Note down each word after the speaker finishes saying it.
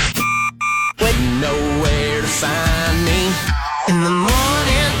find me in the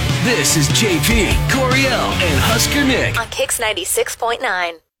morning. This is JP, Coriel, and Husker Nick. On Kix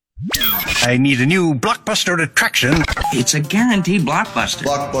 96.9. I need a new blockbuster attraction. It's a guaranteed blockbuster.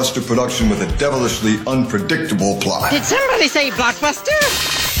 Blockbuster production with a devilishly unpredictable plot. Did somebody say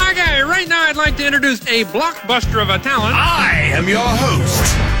blockbuster? Okay, right now I'd like to introduce a blockbuster of a talent. I am your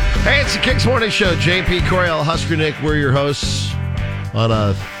host. Hey, it's the Kicks Morning Show. JP, Coriel, Husker Nick, we're your hosts on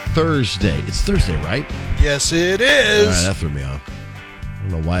a Thursday. It's Thursday, right? Yes, it is. All right, that threw me off. I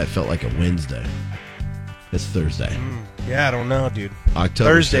don't know why it felt like a Wednesday. It's Thursday. Yeah, I don't know, dude.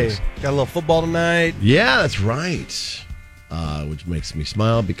 October Thursday. 6th. Got a little football tonight. Yeah, that's right. Which makes me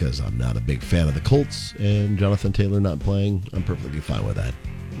smile because I'm not a big fan of the Colts and Jonathan Taylor not playing. I'm perfectly fine with that.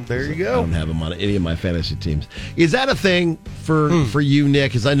 There you I go. don't have him on any of my fantasy teams. Is that a thing for you,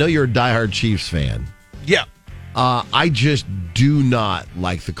 Nick? Because I know you're a diehard Chiefs fan. Yeah. I just do not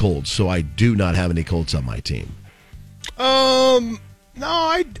like the Colts, so I do not have any Colts on my team. No,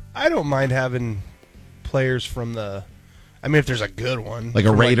 I don't mind having players from the. I mean, if there's a good one, Like a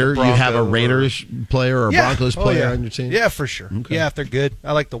from, Raider, the you have a Bronco Raiders player or a Broncos player on your team? Yeah, for sure. Okay. Yeah, if they're good,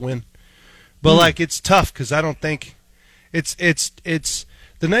 I like the win. But like, it's tough because I don't think it's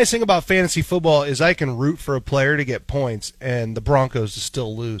the nice thing about fantasy football is I can root for a player to get points and the Broncos to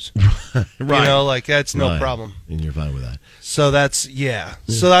still lose. Right. You know, like that's no Right. problem. And you're fine with that. So that's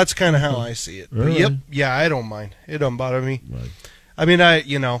So that's kind of how I see it. But Really? yep, yeah, I don't mind. It don't bother me. Right. I mean, I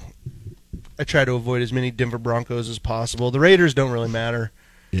try to avoid as many Denver Broncos as possible. The Raiders don't really matter.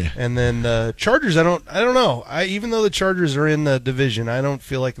 Yeah. And then the Chargers, I don't know. Even though the Chargers are in the division, I don't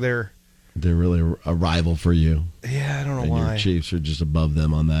feel like they're really a rival for you. Yeah, I don't know And why. your Chiefs are just above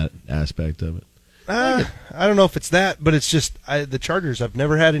them on that aspect of it. I don't know if it's that, but it's just the Chargers. I've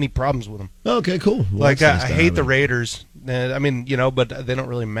never had any problems with them. Okay, cool. Well, Like that's I nice to hate have the it. Raiders. I mean, but they don't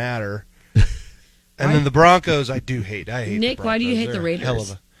really matter. And then the Broncos, I do hate. I hate Nick, the why do you Broncos. hate the They're Raiders? hell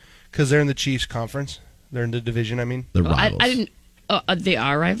of a because they're in the Chiefs conference. They're in the division. I mean, The I rivals. didn't. They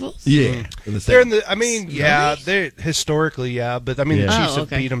are rivals? Yeah. In the same- they're in the. I mean, yeah, they're historically, yeah, but I mean, Yeah. the Chiefs Oh,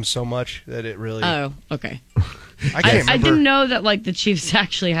 have okay. beat them so much that it really. Oh, okay. I can't remember. I didn't know that like the Chiefs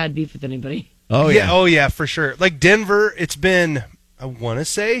actually had beef with anybody. Oh, yeah. Oh yeah, for sure. Like Denver, it's been I want to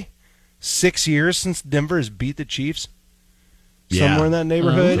say 6 years since Denver has beat the Chiefs. Yeah. Somewhere in that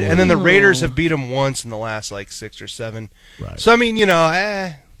neighborhood, Oh. and then the Raiders have beat them once in the last like 6 or 7. Right. So I mean,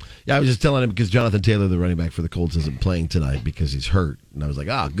 Yeah, I was just telling him because Jonathan Taylor, the running back for the Colts, isn't playing tonight because he's hurt. And I was like,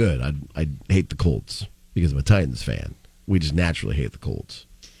 good. I hate the Colts because I'm a Titans fan. We just naturally hate the Colts.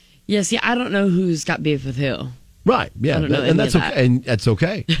 Yeah, see, I don't know who's got beef with who. Right. Yeah. I don't know And any that's of okay. that. And that's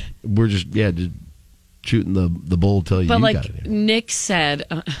okay. We're just shooting the bull till you But got like it. Nick said,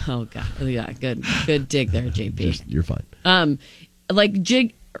 oh god, yeah, good dig there, JP. You're fine. Like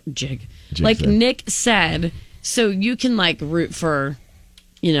jig, like said. Nick said, so you can like root for,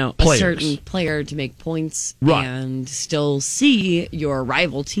 a Players. certain player to make points Right. and still see your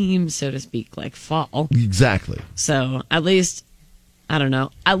rival team, so to speak, like fall. Exactly. So at least, I don't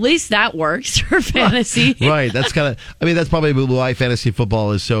know, at least that works for fantasy. Right. That's that's probably why fantasy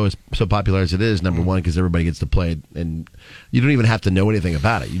football is so popular as it is. Number one, because everybody gets to play it, and you don't even have to know anything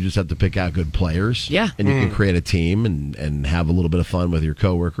about it. You just have to pick out good players. Yeah. And you can create a team and have a little bit of fun with your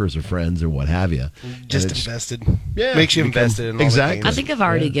coworkers or friends or what have you. just And it's- invested. Yeah, Makes you become- invested in all exactly. the games. I think I've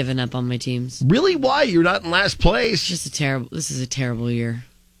already given up on my teams. Really? Why? You're not in last place. This is a terrible year.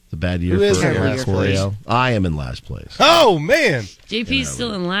 It's a bad year Who is for in Eric last place? Coryell. I am in last place. Oh man, JP's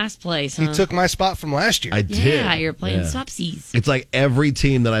still in last place, huh? he took my spot from last year. I did. Yeah, you're playing Yeah. swapsies. It's like every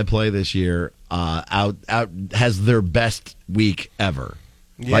team that I play this year out has their best week ever.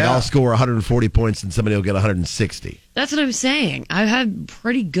 Like Yeah. I'll score 140 points and somebody will get 160. That's what I'm saying. I've had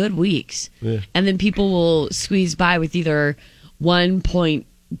pretty good weeks. Yeah. And then people will squeeze by with either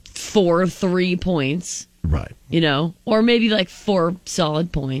 1.43 points, Right. or maybe like 4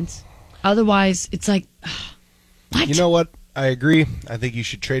 solid points. Otherwise, it's like, what? You know what? I agree. I think you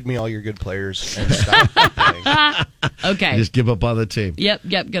should trade me all your good players and stop playing. Okay. Just give up on the team. Yep,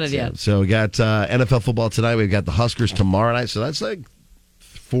 good idea. So we got NFL football tonight. We've got the Huskers tomorrow night. So that's like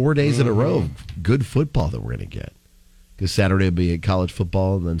 4 days in a row of good football that we're going to get. Because Saturday will be college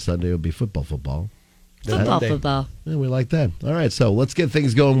football, and then Sunday will be football. Football. Yeah, we like that. All right, so let's get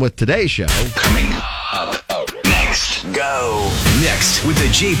things going with today's show. Coming up next. Go. Next with the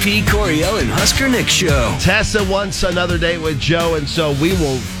JP, Coriel, and Husker Nick show. Tessa wants another date with Joe, and so we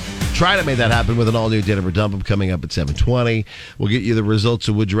will try to make that happen with an all-new Dinner or Dump 'Em coming up at 7:20. We'll get you the results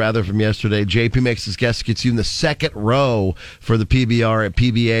of Would You Rather from yesterday. JP makes his guest, gets you in the second row for the PBR at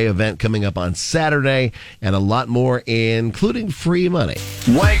PBA event coming up on Saturday, and a lot more, including free money.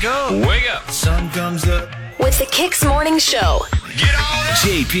 Wake up. Wake up. Sun comes up. With the Kicks Morning Show. Get on it.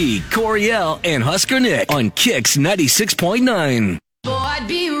 JP, Coriel, and Husker Nick on Kicks 96.9. Boy, I'd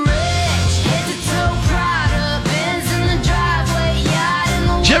be rich, head to toe, Prada, Benz in the driveway, yacht in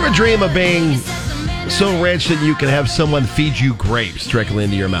the Did you ever dream of being so rich that you can have someone feed you grapes directly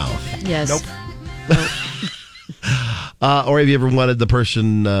into your mouth? Yes. Nope. Or have you ever wanted to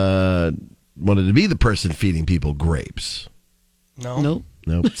be the person feeding people grapes? No. Nope.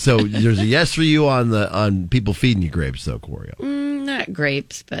 No. So there's a yes for you on people feeding you grapes, though, Corio. Not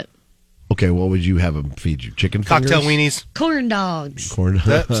grapes, but Okay, what would you have them feed you? Chicken Cocktail fingers? weenies. corn dogs. Corn.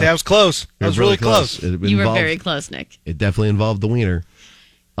 See, I was close. I was really close. You were very close, Nick. It definitely involved the wiener.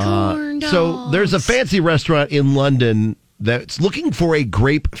 Corn dogs. So there's a fancy restaurant in London that's looking for a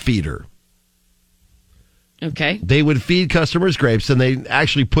grape feeder. Okay. They would feed customers grapes, and they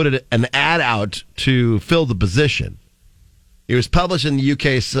actually put an ad out to fill the position. It was published in the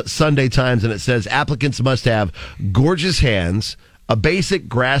UK Sunday Times, and it says applicants must have gorgeous hands, a basic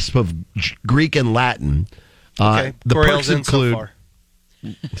grasp of Greek and Latin. Okay, The Coriel's perks in include so far.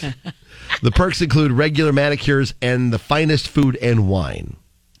 the perks include regular manicures and the finest food and wine.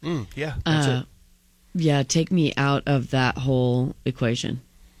 Yeah, that's it. Yeah, take me out of that whole equation.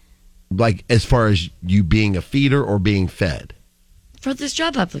 Like as far as you being a feeder or being fed. For this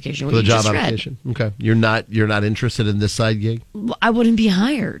job application, For what the you job just read. application. Okay. You're not interested in this side gig? Well, I wouldn't be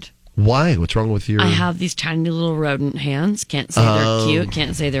hired. Why? What's wrong with your I have these tiny little rodent hands. Can't say they're cute.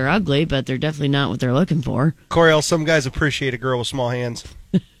 Can't say they're ugly, but they're definitely not what they're looking for. Coriel, some guys appreciate a girl with small hands.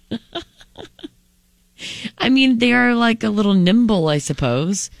 I mean, they are like a little nimble, I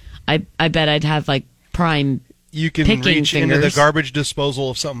suppose. I bet I'd have like prime. You can Picking reach into the fingers. garbage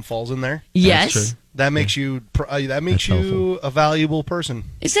disposal if something falls in there. Yes. true. That makes you That's a valuable person.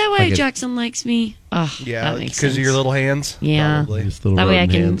 Is that why Like Jackson likes me? Oh, Yeah, that makes because sense. of your little hands. Yeah. Probably. Just little That way I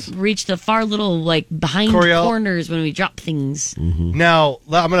rodent can hands. reach the far little like behind Coriel. corners when we drop things. Now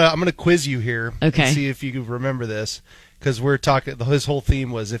I'm gonna quiz you here. Okay. And see if you can remember this, because we're talking. His whole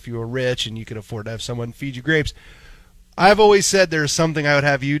theme was if you were rich and you could afford to have someone feed you grapes. I've always said there's something I would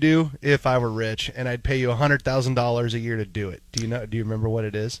have you do if I were rich, and I'd pay you $100,000 a year to do it. Do you remember what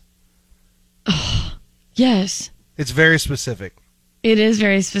it is? Yes, It's very specific. it is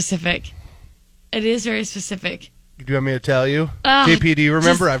very specific. It is very specific. Do you want me to tell you? Ah, JP, do you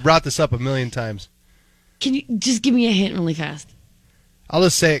remember? just- I've brought this up a million times. Can you just give me a hint really fast? I'll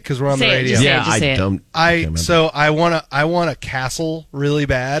just say it because we're on Say the it, radio. just say it, Yeah, just say I it. don't. I want a castle really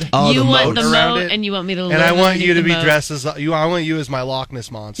bad. Oh, you the want moat the around moat, it. and you want me to live And I want you to underneath be the moat. dressed as I want you as my Loch Ness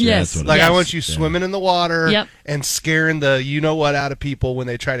monster. Yes, that's what it Like yes. I want you swimming in the water Yep. and scaring the you know what out of people when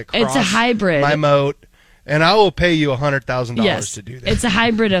they try to cross It's a hybrid. my moat. And I will pay you $100,000 Yes, to do that. it's a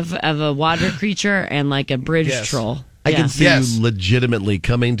hybrid of a water creature and like a bridge Yes. troll. I Yeah. can see Yes. you legitimately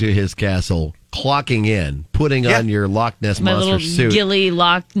coming to his castle, clocking in, putting Yeah. on your Loch Ness my monster little suit. Gilly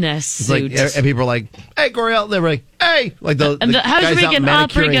Loch Ness It's like, suit. and people are like, "Hey, Coriel," they're like, "Hey," like the And how's your guys out weekend? Oh, manicuring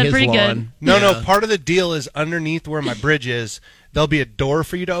pretty good, his pretty good. lawn. No. Part of the deal is underneath where my bridge is, there'll be a door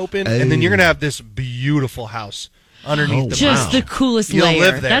for you to open, and then you're gonna have this beautiful house underneath the Just Wow. the coolest You'll layer.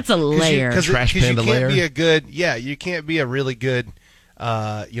 live there. That's a layer. Because Trash you panda can't layer? be a good, you can't be a really good,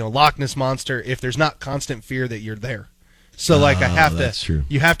 Loch Ness monster if there's not constant fear that you're there. So like I have that's to, true.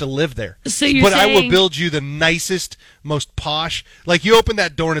 you have to live there. So you're but I will saying- build you the nicest, most posh. Like you open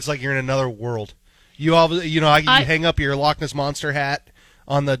that door and it's like you're in another world. You hang up your Loch Ness monster hat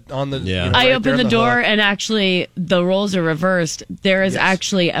on the Yeah. right I there open on the door hook. and actually the roles are reversed. There is Yes.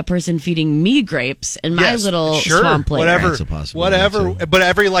 actually a person feeding me grapes in my Yes, little sure, swamp layer. whatever, That's a possibility, whatever. too. But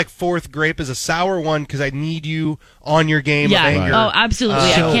every like fourth grape is a sour one because I need you on your game Yeah. of anger. Oh,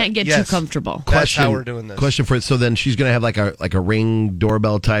 absolutely. So, I can't get yes. too comfortable. That's how we're doing this. Question for it. So then she's going to have like a ring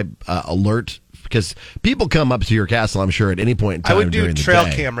doorbell type alert, because people come up to your castle, I'm sure, at any point in time I would do during the trail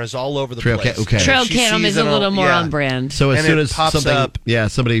day. cameras all over the Trail place. okay. Trail She cam sees is a it all- little more yeah. on brand. So as And soon it as pops something, up.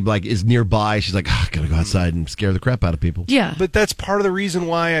 somebody like is nearby, she's like, gotta go outside and scare the crap out of people. Yeah. But that's part of the reason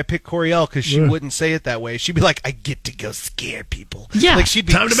why I picked Coriel, because she wouldn't say it that way. She'd be like, I get to go scare people. Yeah. Like she'd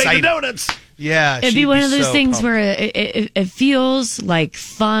be Time to make the excited. donuts. Yeah. It'd be she'd one of those so things pumped. where it feels like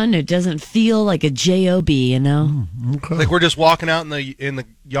fun. It doesn't feel like a job, you know? Like we're just walking out in the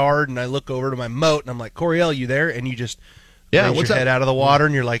yard, and I look over to my moat, and I'm like, Coriel, you there? And you just Yeah, raise what's your up? head out of the water,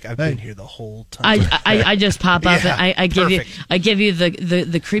 and you're like, I've been here the whole time. I just pop up Yeah, and I give perfect. you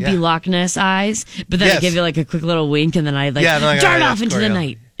the creepy Yeah. Loch Ness eyes, but then I Yes. give you like a quick little wink and then I Yeah, and then I go, dart yeah, off into the Coriel.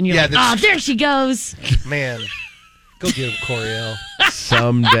 night. And you're Yeah, like, that's- there she goes. Man, go get him, Coriel.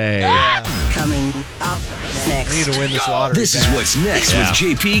 Someday. Coming up I next. need to win this lottery. This is bad. what's next with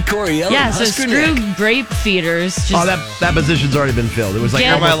JP, Coriel, Yeah, and so Husker screw Nick. grape feeders. Just Oh, that position's already been filled. It was like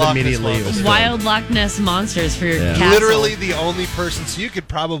Get almost my Loch Ness immediately. It was Monster. filled. wild Loch Ness monsters for your Yeah. castle. Literally the only person. So you could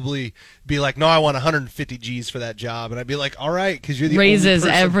probably be like, no, I want 150 G's for that job. And I'd be like, all right, because you're the Raises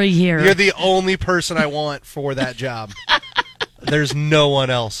only person, every year. You're the only person I want for that job. There's no one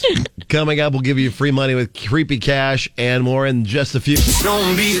else. Coming up, we'll give you free money with Creepy Cash and more in just a few.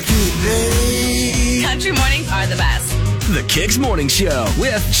 Country mornings are the best. The Kicks Morning Show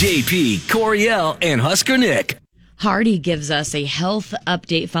with JP, Coriel, and Husker Nick. Hardy gives us a health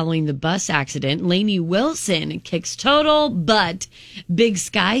update following the bus accident. Lainey Wilson kicks total, but Big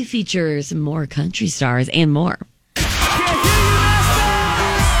Sky features more country stars and more.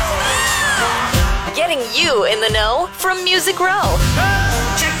 Getting you in the know from Music Row.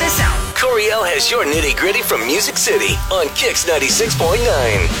 Check this out. Coriel has your nitty gritty from Music City on Kicks 96.9.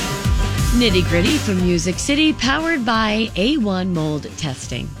 Nitty Gritty from Music City, powered by A1 Mold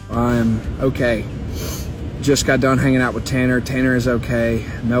Testing. I'm okay. Just got done hanging out with Tanner. Tanner is okay.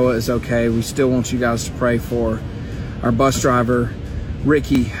 Noah is okay. We still want you guys to pray for our bus driver,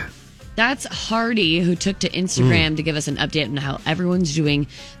 Ricky. That's Hardy, who took to Instagram to give us an update on how everyone's doing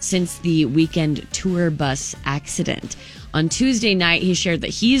since the weekend tour bus accident. On Tuesday night, he shared that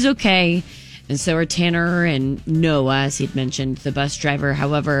he's okay, and so are Tanner and Noah, as he'd mentioned, the bus driver.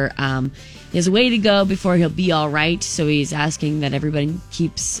 However, he has a way to go before he'll be all right, so he's asking that everybody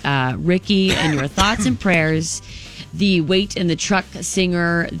keeps Ricky in your thoughts and prayers. The Wait in the Truck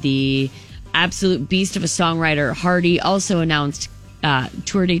singer, the absolute beast of a songwriter, Hardy, also announced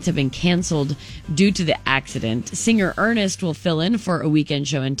tour dates have been canceled due to the accident. Singer Ernest will fill in for a weekend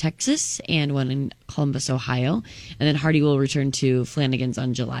show in Texas and one in Columbus, Ohio. And then Hardy will return to Flanagan's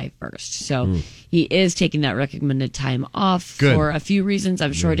on July 1st. So he is taking that recommended time off Good. for a few reasons,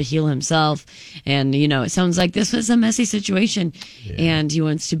 I'm sure, to heal himself. And, you know, it sounds like this was a messy situation. And he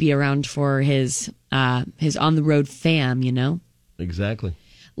wants to be around for his on-the-road fam, you know? Exactly.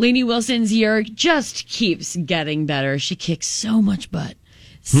 Lainey Wilson's year just keeps getting better. She kicks so much butt.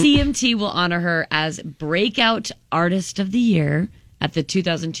 CMT will honor her as Breakout Artist of the Year at the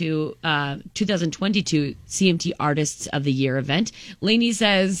 2022 CMT Artists of the Year event. Lainey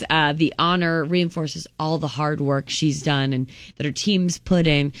says the honor reinforces all the hard work she's done and that her team's put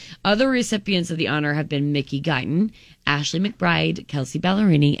in. Other recipients of the honor have been Mickey Guyton, Ashley McBride, Kelsey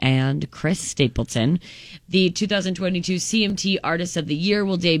Ballerini, and Chris Stapleton. The 2022 CMT Artists of the Year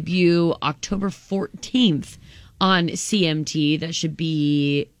will debut October 14th on CMT. That should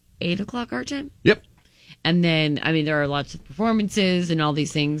be 8 o'clock our time. Yep. And then, I mean, there are lots of performances and all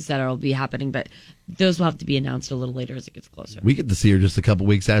these things that will be happening, but those will have to be announced a little later as it gets closer. We get to see her just a couple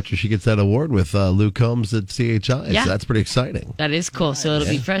weeks after she gets that award with Luke Combs at CHI. Yeah. So that's pretty exciting. That is cool. So it'll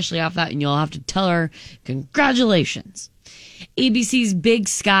be freshly off that, and you'll have to tell her, congratulations. ABC's Big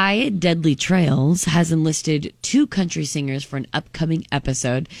Sky, Deadly Trails, has enlisted 2 country singers for an upcoming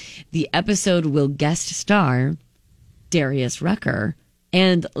episode. The episode will guest star Darius Rucker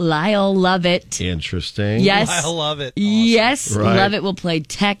and Lyle Lovett. Interesting. Yes. I love it. Yes. Right. Lovett will play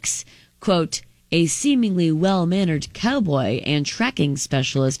Tex, quote, a seemingly well-mannered cowboy and tracking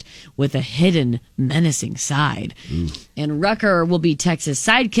specialist with a hidden, menacing side. And Rucker will be Tex's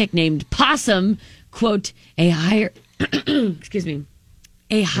sidekick named Possum, quote, a hired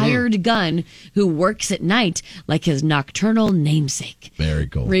gun who works at night like his nocturnal namesake. Very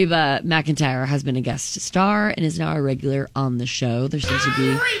cool. Reba McEntire has been a guest star and is now a regular on the show. There seems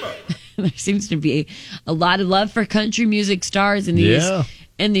to be a lot of love for country music stars in these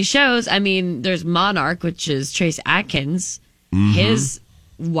shows. I mean, there's Monarch, which is Trace Atkins. His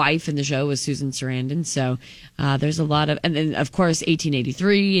wife in the show was Susan Sarandon. So there's a lot of, and then of course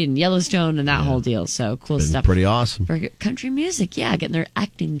 1883 and Yellowstone and that whole deal. So cool Been stuff. pretty awesome. For country music, yeah, getting their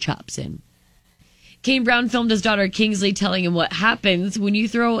acting chops in. Kane Brown filmed his daughter Kingsley telling him what happens when you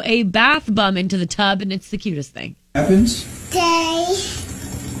throw a bath bum into the tub, and it's the cutest thing. Happens? They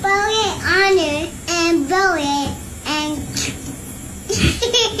blow it on it and blow it and.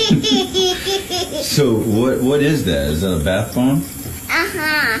 So what is that? Is that a bath bomb?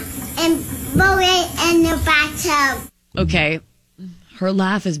 And blow it in the bathtub. Okay, her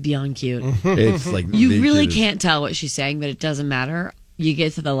laugh is beyond cute. It's like You the really cutest. can't tell what she's saying, but it doesn't matter. You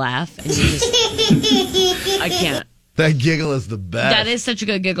get to the laugh, and you just, I can't. That giggle is the best. That is such a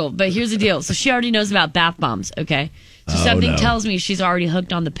good giggle. But here's the deal. So she already knows about bath bombs, okay? So something tells me she's already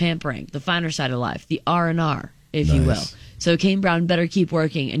hooked on the pampering, the finer side of life, the R&R, if you will. So Kane Brown better keep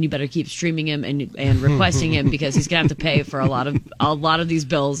working, and you better keep streaming him and requesting him because he's gonna have to pay for a lot of these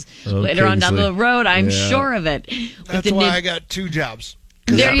bills later on down the road. I'm sure of it. That's why I got 2 jobs.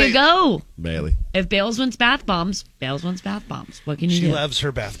 There you go. Bailey. If Bales wants bath bombs, Bales wants bath bombs. What can you do? She loves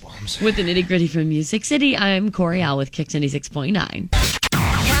her bath bombs. With the nitty gritty from Music City, I'm Coriel with Kicks 96.9.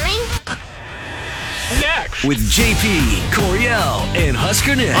 Next. With JP, Coriel, and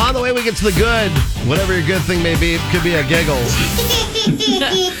Husker Nick. On the way, we get to the good. Whatever your good thing may be, it could be a giggle.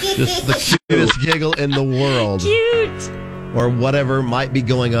 Just the cutest giggle in the world. Cute. Or whatever might be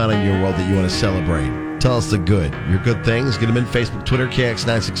going on in your world that you want to celebrate. Tell us the good. Your good things. Get them in Facebook, Twitter,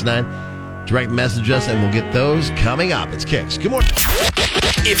 KX969. Direct message us, and we'll get those coming up. It's Kicks. Good morning.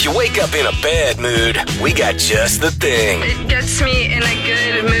 If you wake up in a bad mood, we got just the thing. It gets me in a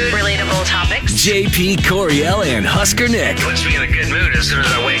good mood. Relatable topics. JP, Coriel, and Husker Nick. Puts me in a good mood as soon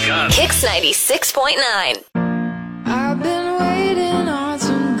as I wake up. Kicks 96.9. I've been waiting on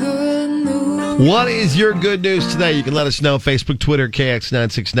some good news. What is your good news today? You can let us know. Facebook, Twitter,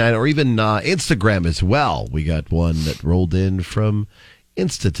 KX969, or even Instagram as well. We got one that rolled in from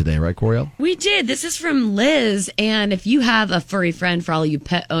Insta today, right, Coriel? We did. This is from Liz. And if you have a furry friend, for all you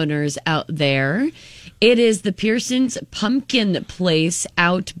pet owners out there, it is the Pearson's Pumpkin Place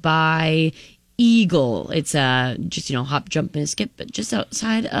out by Eagle. It's just, hop, jump, and a skip, but just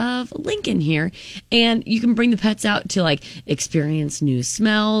outside of Lincoln here. And you can bring the pets out to experience new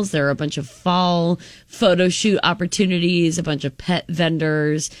smells. There are a bunch of fall photo shoot opportunities, a bunch of pet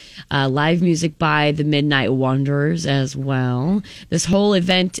vendors, live music by the Midnight Wanderers as well. This whole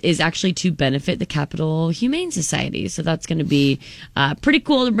event is actually to benefit the Capital Humane Society. So that's going to be pretty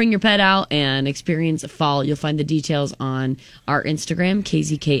cool to bring your pet out and experience fall. You'll find the details on our Instagram,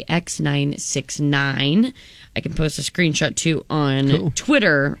 KZKX969. I can post a screenshot too on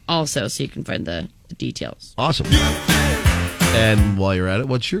Twitter also, so you can find the details. Awesome. And while you're at it,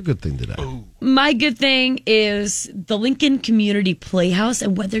 what's your good thing today? My good thing is the Lincoln Community Playhouse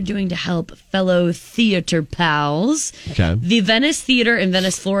and what they're doing to help fellow theater pals. Okay. The Venice Theater in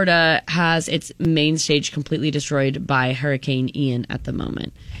Venice, Florida has its main stage completely destroyed by Hurricane Ian at the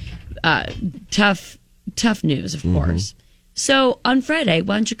moment. Tough news, of course. So on Friday,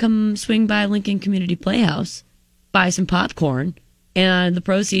 why don't you come swing by Lincoln Community Playhouse, buy some popcorn, and the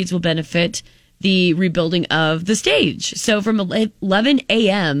proceeds will benefit the rebuilding of the stage. So from 11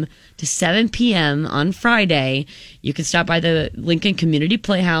 a.m. to 7 p.m. on Friday, you can stop by the Lincoln Community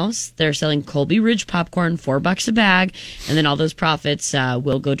Playhouse. They're selling Colby Ridge popcorn, $4 a bag, and then all those profits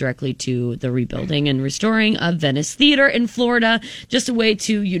will go directly to the rebuilding and restoring of Venice Theater in Florida. Just a way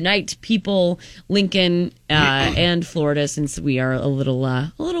to unite people, Lincoln and Florida, since we are a little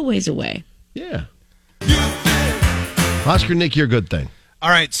ways away. Yeah. Oscar, Nick, your good thing. All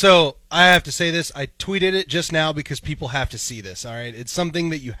right, so I have to say this. I tweeted it just now because people have to see this, all right? It's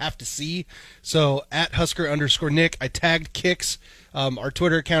something that you have to see. So, at Husker_Nick, I tagged Kicks, our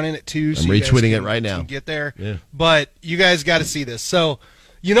Twitter account in it, too. So I'm retweeting it right now. Can get there. Yeah. But you guys got to see this. So,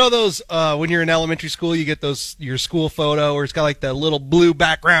 you know those, when you're in elementary school, you get your school photo where it's got, the little blue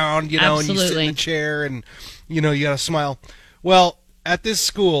background, and you sit in the chair and, you got to smile. Well, at this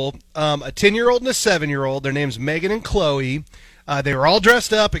school, a 10-year-old and a 7-year-old, their name's Megan and Chloe. They were all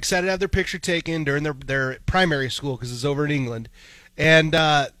dressed up, excited to have their picture taken during their primary school because it's over in England. And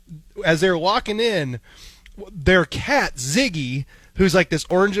as they were walking in, their cat, Ziggy, who's like this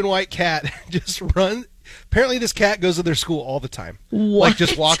orange and white cat, just runs. Apparently this cat goes to their school all the time. What?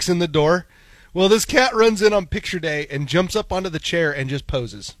 Just walks in the door. Well, this cat runs in on picture day and jumps up onto the chair and just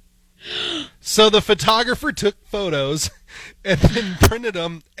poses. So the photographer took photos and then printed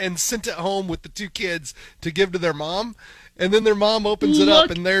them and sent it home with the 2 kids to give to their mom. And then their mom opens it up,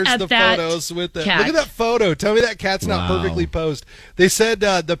 and there's the photos with the. Cat. Look at that photo. Tell me that cat's not perfectly posed. They said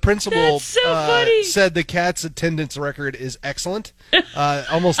the principal said the cat's attendance record is excellent.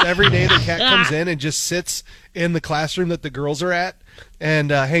 Almost every day the cat comes in and just sits in the classroom that the girls are at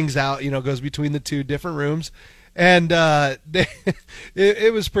and hangs out. Goes between the 2 different rooms. And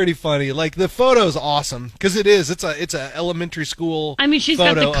it was pretty funny. The photo's awesome because it's a elementary school. I mean, she's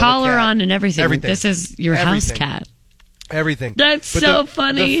got the collar on and everything. This is your house cat. Everything. That's so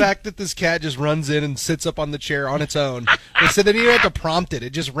funny. The fact that this cat just runs in and sits up on the chair on its own. They said they didn't even have to prompt it. It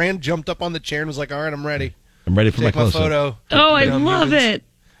just jumped up on the chair and was like, all right, I'm ready. I'm ready for Take my photo. Oh, I love it.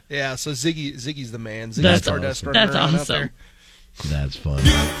 Yeah, so Ziggy's the man. Ziggy That's Stardust awesome. running That's around awesome. out there. That's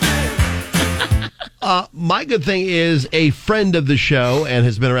fun. My good thing is a friend of the show and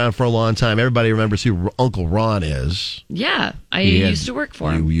has been around for a long time. Everybody remembers who Uncle Ron is. Yeah, I used to work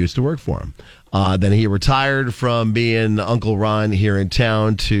for him. You used to work for him. Then he retired from being Uncle Ron here in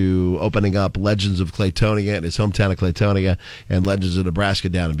town to opening up Legends of Claytonia in his hometown of Claytonia and Legends of Nebraska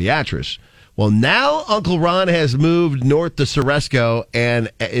down in Beatrice. Well, now Uncle Ron has moved north to Ceresco and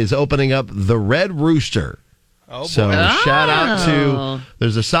is opening up the Red Rooster. Oh, boy. So shout out to,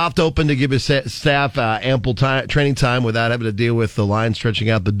 there's a soft open to give his staff ample training time without having to deal with the line stretching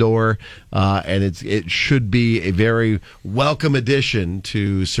out the door. And it should be a very welcome addition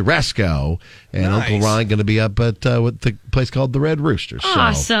to Ceresco. And Nice. Uncle Ron going to be up at what the place called the Red Rooster. So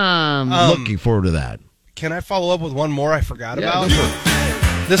Awesome. looking forward to that. Can I follow up with one more I forgot about? go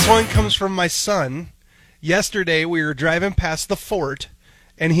for This one comes from my son. Yesterday, we were driving past the fort,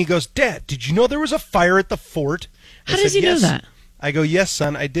 and he goes, Dad, did you know there was a fire at the fort? I How does said, he know "Yes." that? I go, yes,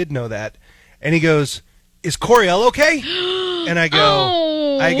 son, I did know that. And he goes, is Coriel okay? And I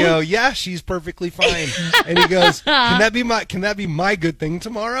go, yeah, she's perfectly fine. And he goes, can that be my good thing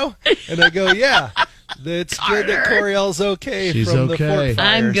tomorrow? And I go, yeah. It's good that Coriel's okay She's from okay. the fort fire.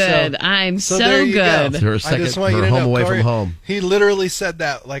 I'm good. So I'm there so you good. go. Her I second, just want you her to home know, away Corey, from home. He literally said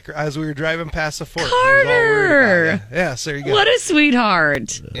that like as we were driving past the fort. He was all Carter! worried about you. Yeah, so there you go. What a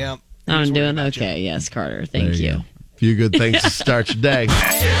sweetheart. Yeah. I'm doing okay. Yes, Carter. Thank you. go. Few good things to start your day.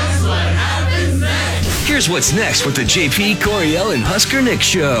 Here's what's next with the JP, Coriel, and Husker Nick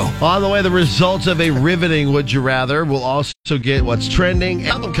show. On the way, the results of a riveting Would You Rather. We'll also get what's trending.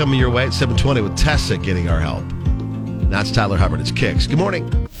 Album coming your way at 7:20 with Tessa getting our help. That's Tyler Hubbard. It's Kicks. Good morning.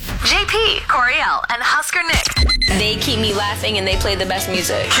 JP, Coriel, and Husker Nick. They keep me laughing and they play the best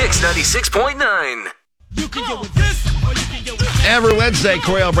music. Kicks 96.9. Every Wednesday,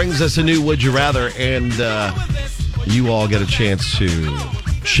 Coriel brings us a new Would You Rather, and you all get a chance to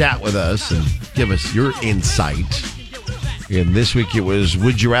chat with us and give us your insight. And this week it was,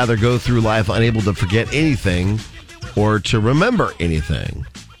 would you rather go through life unable to forget anything or to remember anything,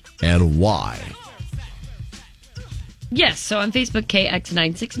 and why? Yes, so on Facebook,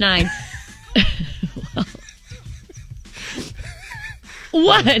 KX969.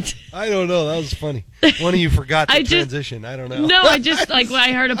 What? I don't know. That was funny. One of you forgot the I just- transition. I don't know. No, I just, when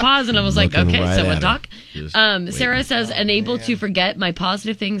I heard a pause and I was like, Looking okay, right so at what it. talk? Just Sarah waiting. says, unable to forget my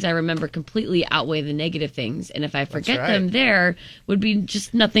positive things I remember completely outweigh the negative things. And if I forget right. them, there would be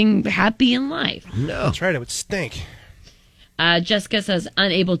just nothing happy in life. No. That's right. It would stink. Jessica says,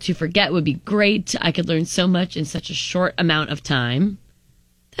 unable to forget would be great. I could learn so much in such a short amount of time.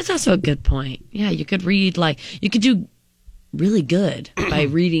 That's also a good point. Yeah, you could read, you could do really good by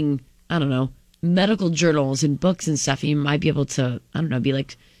reading, I don't know, medical journals and books and stuff. You might be able to, I don't know, be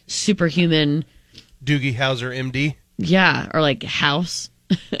like superhuman. Doogie Howser, MD. Yeah, or like House.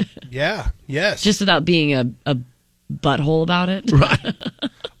 Yeah. Yes. Just without being a butthole about it. Right.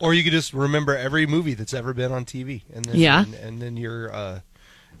 Or you could just remember every movie that's ever been on TV, and then Yeah. and then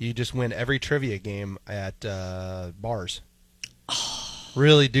you just win every trivia game at bars.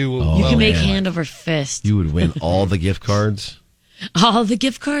 Really do. You Oh, can make man. hand over fist. You would win all the gift cards. All the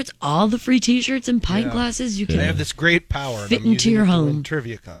gift cards, all the free T-shirts and pint glasses. You They can have this great power. and fit I'm into using your it to win home.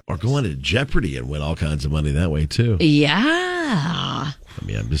 trivia con. Or go into Jeopardy and win all kinds of money that way, too. Yeah. I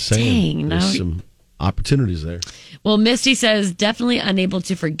mean, I'm just saying. Dang, there's now- some opportunities there. Well, Misty says, definitely unable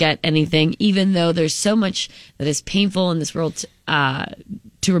to forget anything, even though there's so much that is painful in this world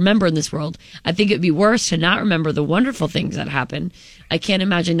to remember in this world. I think it'd be worse to not remember the wonderful things that happen. I can't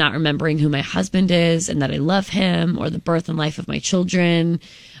imagine not remembering who my husband is and that I love him, or the birth and life of my children.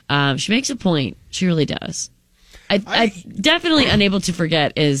 She makes a point. She really does. I definitely unable to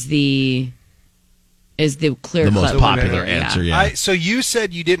forget is the clear The most cut popular winner. answer, yeah. So you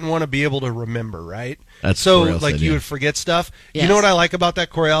said you didn't want to be able to remember, right? That's so Coriel like said, you yeah. would forget stuff. Yes. You know what I like about that,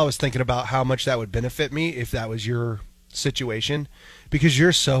 Coriel? I was thinking about how much that would benefit me if that was your situation, because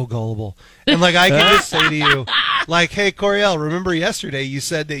you're so gullible. And like I can just say to you, like, hey, Coriel, remember yesterday you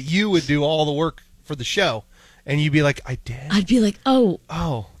said that you would do all the work for the show, and you'd be like, I did. I'd be like, oh,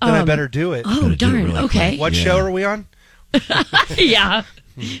 Then I better do it. oh, Better do it darn, really okay. quick. What Yeah. show are we on? Yeah.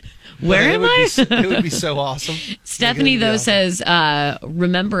 Where It am would I? It would be so awesome. Stephanie, though, says,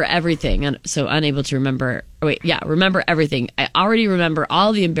 remember everything. And so unable to remember. Oh, wait, yeah, remember everything. I already remember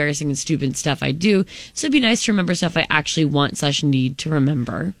all the embarrassing and stupid stuff I do. So it'd be nice to remember stuff I actually want/need to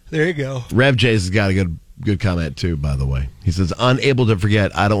remember. There you go. Rev J's has got a good comment, too, by the way. He says, unable to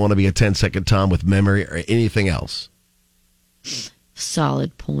forget. I don't want to be a 10-second Tom with memory or anything else.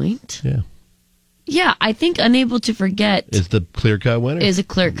 Solid point. Yeah. Yeah, I think unable to forget Is the clear-cut winner? is a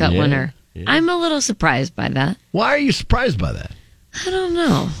clear-cut Yeah, winner. yeah. I'm a little surprised by that. Why are you surprised by that? I don't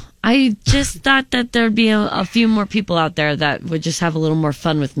know. I just thought that there'd be a few more people out there that would just have a little more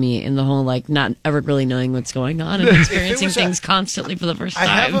fun with me in the whole, like, not ever really knowing what's going on and experiencing things constantly for the first time.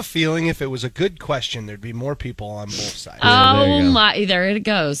 I have a feeling if it was a good question, there'd be more people on both sides. There it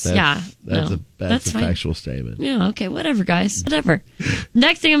goes. That's a fine. factual statement. Yeah, okay, whatever, guys. Whatever.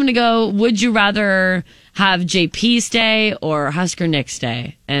 Next thing I'm going to go, would you rather have JP stay or Husker Nick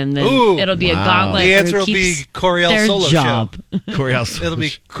stay? And then it'll be a gauntlet. The answer will be Coriel solo job. show. Coriel It'll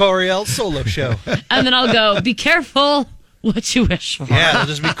be Coriel solo show. And then I'll go, be careful what you wish for. Yeah, it'll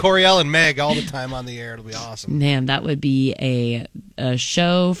just be Coriel and Meg all the time on the air. It'll be awesome. Man, that would be a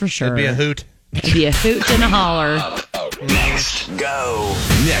show for sure. It'd be a hoot. It'd be a hoot and a holler. Next, go.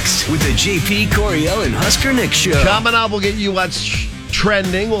 Next with the JP Coriel and Husker Nick show. Coming up, we'll get you what's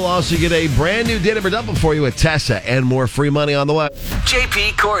trending. We'll also get a brand new Did It or Double for you with Tessa and more free money on the way.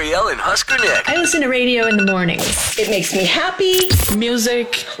 JP Coriel and Husker Nick. I listen to radio in the mornings. It makes me happy.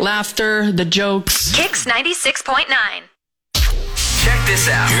 Music, laughter, the jokes. Kicks 96.9. Check this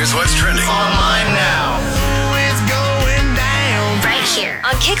out. Here's what's trending online now. It's going down. Right here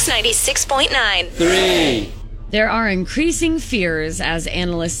on Kicks 96.9. 3. There are increasing fears as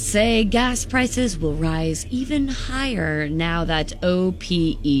analysts say gas prices will rise even higher now that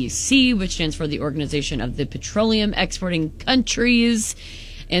OPEC, which stands for the Organization of the Petroleum Exporting Countries,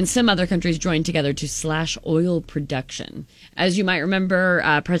 and some other countries joined together to slash oil production. As you might remember,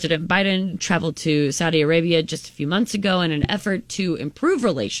 President Biden traveled to Saudi Arabia just a few months ago in an effort to improve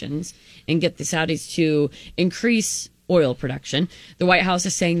relations and get the Saudis to increase oil production. The White House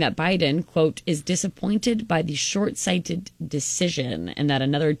is saying that Biden, quote, is disappointed by the short-sighted decision and that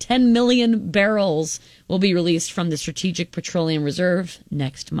another 10 million barrels will be released from the Strategic Petroleum Reserve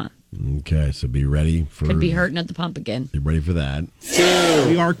next month. Okay, so be ready for... Could be hurting at the pump again. Be ready for that.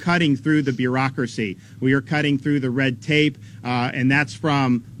 We are cutting through the bureaucracy. We are cutting through the red tape, and that's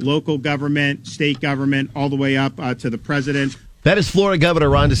from local government, state government, all the way up to the president. That is Florida Governor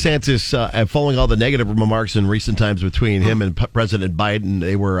Ron DeSantis following all the negative remarks in recent times between him and President Biden.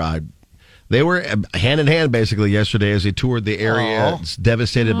 They were hand in hand basically yesterday as he toured the area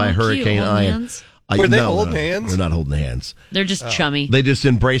devastated by Hurricane Ian. Were they holding hands? They're not holding hands. They're just chummy. They just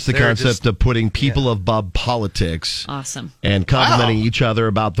embrace the concept of putting people above politics. Awesome. And complimenting each other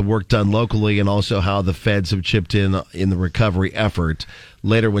about the work done locally and also how the feds have chipped in the recovery effort.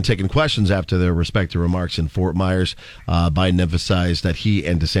 Later, when taking questions after their respective remarks in Fort Myers, Biden emphasized that he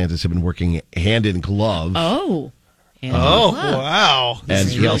and DeSantis have been working hand in glove. Oh, wow. And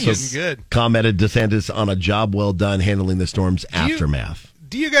he also good. commented DeSantis on a job well done handling the storm's aftermath.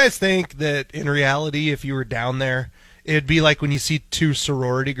 Do you guys think that in reality, if you were down there, it'd be like when you see two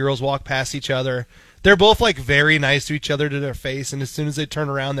sorority girls walk past each other? They're both like very nice to each other to their face, and as soon as they turn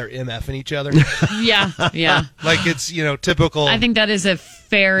around, they're MFing each other. Yeah. Like it's, typical. I think that is a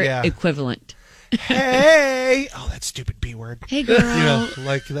fair equivalent. Hey! Oh, that stupid B word. Hey, girl.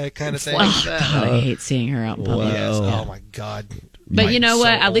 Like that kind of thing. Oh, God, I hate seeing her out in public. Yes. Oh, my God. But you know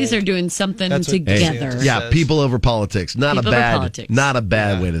what? At least they're doing something together. Yeah, people over politics. Not People a over bad, politics. not a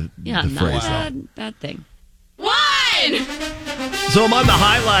bad way to Yeah, phrase not that. a bad thing. So among the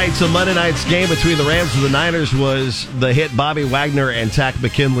highlights of Monday night's game between the Rams and the Niners was the hit Bobby Wagner and Tack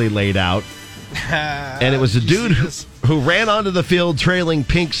McKinley laid out. And it was a dude who ran onto the field trailing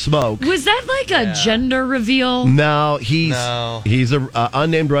pink smoke. Was that like a gender reveal? No, he's a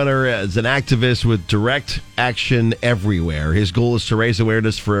unnamed runner as an activist with direct action everywhere. His goal is to raise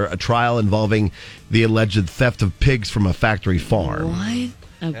awareness for a trial involving the alleged theft of pigs from a factory farm. What?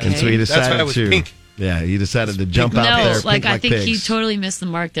 Okay. And so he decided That's why it was pink. Yeah, he decided to jump out there. No, like pink I think pigs. he totally missed the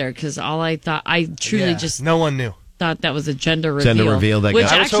mark there because I truly just no one knew. Thought that was a gender reveal. Gender reveal that which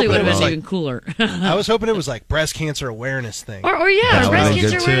guy. actually would have been like- even cooler. I was hoping it was like breast cancer awareness thing. or That Breast would've been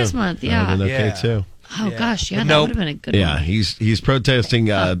Cancer good, Awareness too. Month. That Yeah. would've been okay too. Oh gosh, that Nope. would have been a good Yeah, one. he's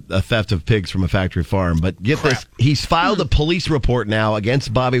protesting a theft of pigs from a factory farm. But get this, he's filed a police report now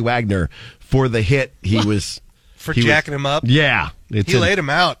against Bobby Wagner for the hit For jacking him up? Yeah. He laid him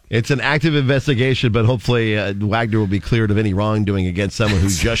out. It's an active investigation, but hopefully Wagner will be cleared of any wrongdoing against someone who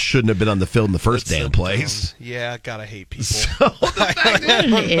just shouldn't have been on the field in the first damn place. Yeah, gotta hate people. What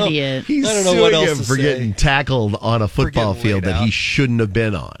an idiot. He's I don't know what suing else him to for say. getting tackled on a football getting field laid that he out. shouldn't have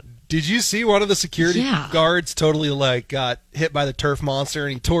been on. Did you see one of the security Yeah. guards totally got hit by the turf monster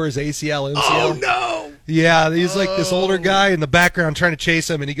and he tore his ACL, MCL? Oh, no! Yeah, he's like this older guy in the background trying to chase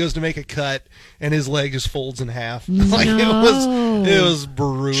him, and he goes to make a cut, and his leg just folds in half. Like it was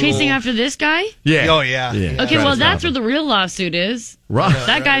brutal. Chasing after this guy? Yeah. Oh yeah. Okay, well that's where the real lawsuit is. Right.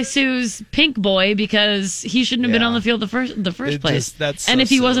 That guy sues Pink Boy because he shouldn't have been on the field the first place. That's and so if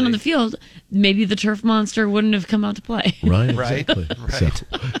he wasn't on silly. the field, maybe the turf monster wouldn't have come out to play. Right, Right. exactly. Right.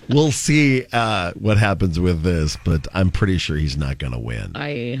 So we'll see what happens with this, but I'm pretty sure he's not going to win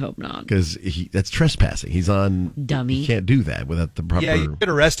I hope not. because that's trespassing. He's on Dummy. He can't do that without the proper. Yeah, you get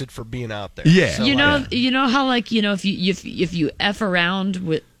arrested for being out there. Yeah. So, You like, know how if you f around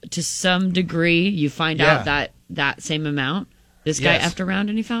with to some degree, you find out that same amount. This guy Yes. effed around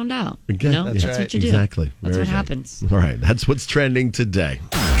and he found out. Okay. That's Yeah. what you do. Exactly. That's Very what good. happens. All right, that's what's trending today.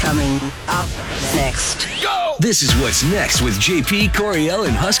 Coming up next. Go! This is what's next with JP, Coriel,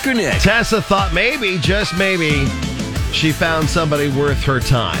 and Husker Nick. Tessa thought maybe, just maybe, she found somebody worth her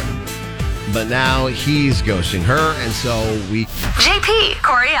time. But now he's ghosting her, and so we... JP,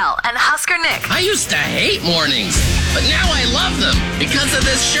 Coriel, and Husker Nick. I used to hate mornings, but now I love them because of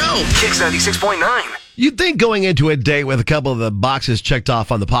this show. Kicks 96.9. You'd think going into a date with a couple of the boxes checked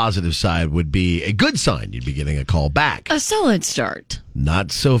off on the positive side would be a good sign. You'd be getting a call back. A solid start.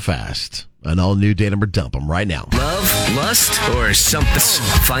 Not so fast. An all-new Date 'em or Dump 'em right now. Love, lust, or something?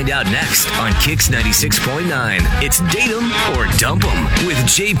 Find out next on Kicks 96.9. It's Date 'em or Dump 'em with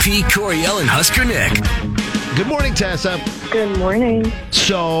JP, Coriel, and Husker Nick. Good morning, Tessa. Good morning.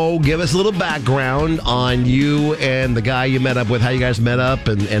 So, give us a little background on you and the guy you met up with, how you guys met up,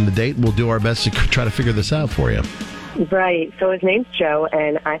 and the date. We'll do our best to try to figure this out for you. Right. So his name's Joe,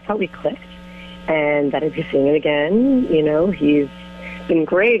 and I thought we clicked, and that I'd be seeing it again. You know, he's been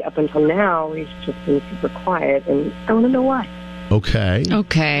great up until now. He's just been super quiet, and I want to know why. Okay.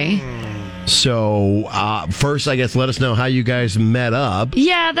 Okay. So, first, I guess, let us know how you guys met up.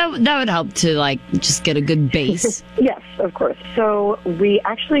 Yeah, that would help to just get a good base. Yes, of course. So we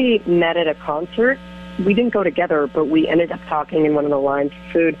actually met at a concert. We didn't go together, but we ended up talking in one of the lines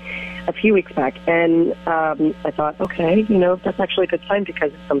of food a few weeks back. And I thought, okay, that's actually a good sign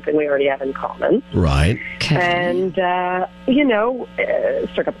because it's something we already have in common. Right. And,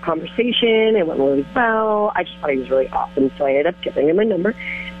 struck up a conversation. It went really well. I just thought he was really awesome. So I ended up giving him my number.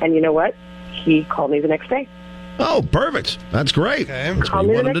 And you know what? He called me the next day. Oh, perfect. That's great. Okay. That's what Called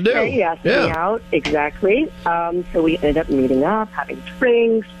you me the wanted next to do. day. He asked me out. Exactly. So we ended up meeting up, having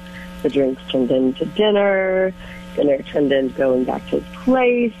drinks. The drinks turned into dinner. Dinner turned into going back to his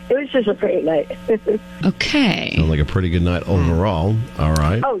place. It was just a great night. Okay. Sounds like a pretty good night overall. All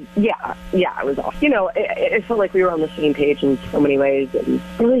right. Oh, yeah. Yeah, it was awesome. It felt like we were on the same page in so many ways. And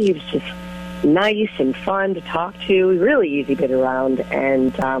really, he was just nice and fun to talk to, really easy to get around.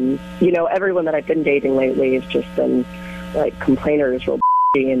 And, everyone that I've been dating lately has just been, complainers, real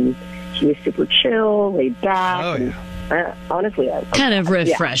and he was super chill, laid back. Oh, yeah. Honestly, Kind of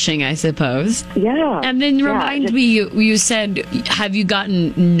refreshing, I suppose. Yeah. And then remind me, you said, have you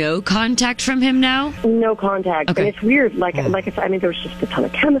gotten no contact from him now? No contact. Okay. And it's weird. Like I said, there was just a ton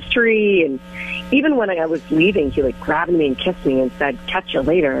of chemistry. And even when I was leaving, he grabbed me and kissed me and said, catch you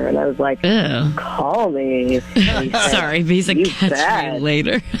later. And I was like, Ew. call me. Sorry, but he said, catch you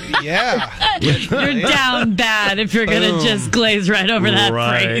later. Yeah. You're down bad if you're going to just glaze right over that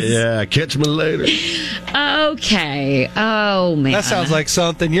Right. phrase. Yeah. Catch me later. Okay. Oh, man. That sounds like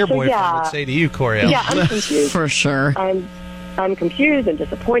something your boyfriend would say to you, Coriel. Yeah, I'm confused. For sure. I'm confused and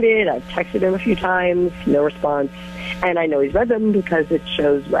disappointed. I've texted him a few times, no response. And I know he's read them because it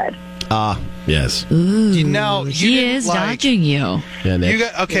shows red. Yes. Ooh, you he didn't is dodging you. Yeah, Nick.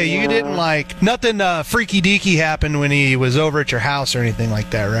 You didn't nothing freaky deaky happened when he was over at your house or anything like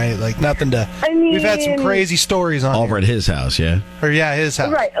that, right? Nothing to. We've had some crazy stories on Over here. at his house, yeah? Or his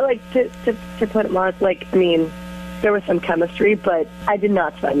house. Right, to put it honest, there was some chemistry, but I did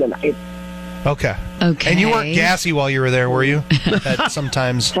not spend the night. Okay. Okay. And you weren't gassy while you were there, were you? That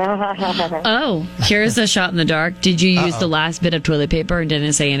sometimes. Oh, here's a shot in the dark. Did you use the last bit of toilet paper and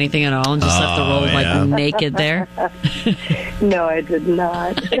didn't say anything at all and just left the roll naked there? No, I did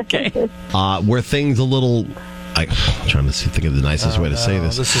not. Okay. Were things a little... I'm trying to think of the nicest way to say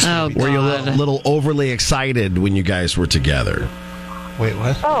this. Were you a little overly excited when you guys were together? Wait,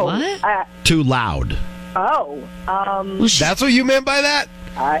 what? Oh, what? Too loud. That's what you meant by that?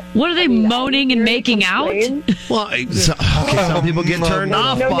 What are they moaning and making out? Well, some people get turned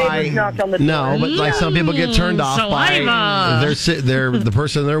off No by... neighbors knocked on the door. No, but some people get turned off by Saliva. they're the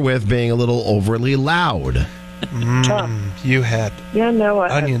person they're with being a little overly loud. You had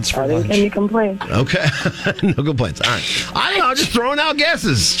onions for lunch. Can you complain? Okay. No complaints. All right. I don't know. Just throwing out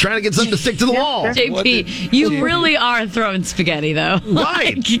guesses. Trying to get something to stick to the wall. JP, you really are throwing spaghetti, though.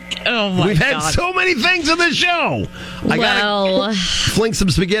 Right. Oh, my We've God. had so many things on this show. I gotta fling some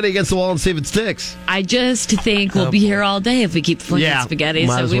spaghetti against the wall and see if it sticks. I just think we'll be here all day if we keep flinging spaghetti,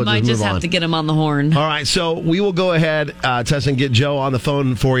 might so as we well might just just move have on. to get him on the horn. All right, so we will go ahead, Tess, and get Joe on the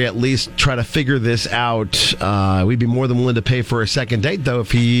phone for you, at least try to figure this out. We'd be more than willing to pay for a second date, though,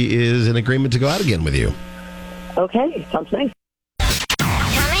 if he is in agreement to go out again with you. Okay, sounds nice.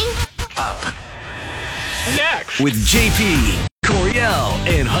 Next. With JP, Coriel,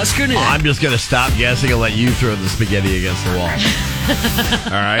 and Husker Nick. I'm just going to stop guessing and let you throw the spaghetti against the wall.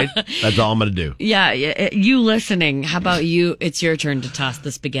 All right? That's all I'm going to do. Yeah, you listening, how about you? It's your turn to toss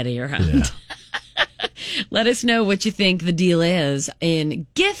the spaghetti around. Let us know what you think the deal is in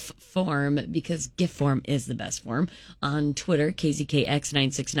GIF form, because GIF form is the best form. On Twitter,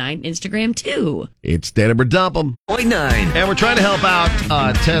 KZKX969, Instagram too. It's Datum or Dump 'em. 0.9. And we're trying to help out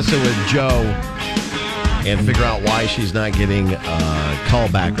Tessa with Joe and figure out why she's not getting a call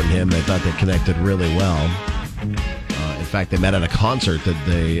back from him. They thought they connected really well. In fact, they met at a concert that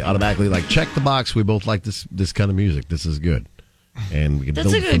they automatically check the box. We both like this kind of music. This is good. And we can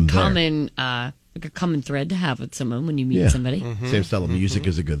That's build a from good there. common thread to have with someone when you meet somebody. Same style of music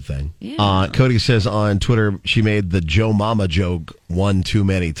is a good thing. Yeah. Cody says on Twitter she made the Joe Mama joke one too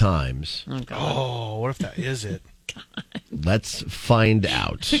many times. Oh, what if that is it? Let's find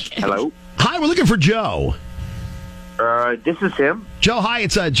out. Hello? Hi, we're looking for Joe. This is him. Joe, hi,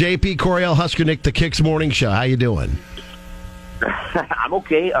 it's JP, Coriel, Husker Nick, the Kicks Morning Show. How you doing? I'm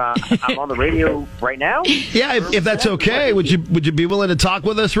okay. I'm on the radio right now. Yeah, if that's okay, would you be willing to talk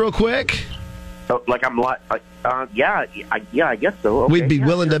with us real quick? So, yeah, I guess so. Okay, We'd be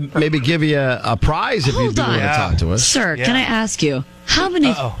willing to maybe give you a prize if you'd be willing to talk to us. Sir, can I ask you, how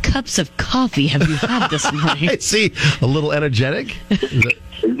many cups of coffee have you had this morning? I see. A little energetic?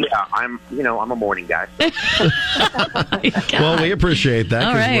 Yeah, I'm a morning guy. Well, we appreciate that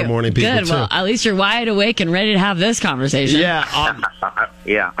All because right. we're morning people Good. too. Well, at least you're wide awake and ready to have this conversation. Yeah.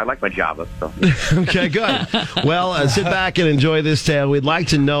 Yeah, I like my Java. So. Okay, good. Well, sit back and enjoy this tale. We'd like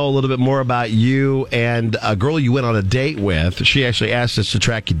to know a little bit more about you and a girl you went on a date with. She actually asked us to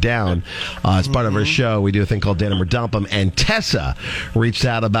track you down as part of our show. We do a thing called Datum or Dump 'em, and Tessa reached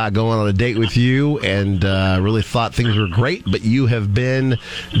out about going on a date with you and really thought things were great, but you have been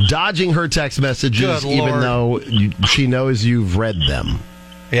dodging her text messages Good even Lord. though she knows you've read them.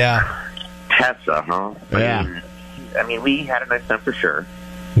 Yeah. Tessa, huh? Yeah. I mean, we had a nice time for sure.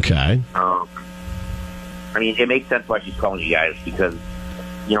 Okay. I mean, it makes sense why she's calling you guys because,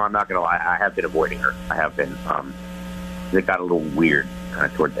 I'm not going to lie, I have been avoiding her. I have been. It got a little weird kind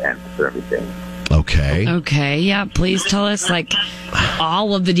of towards the end for everything. Okay. Okay, yeah, please tell us,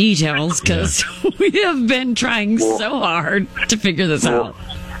 all of the details, because we have been trying so hard to figure this out.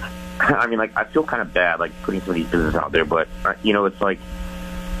 I mean, I feel kind of bad, putting some of these businesses out there, but, it's like,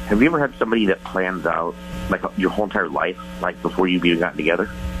 have you ever had somebody that plans out, your whole entire life, before you've even gotten together?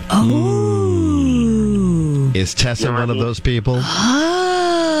 Oh. Is Tessa one of those people?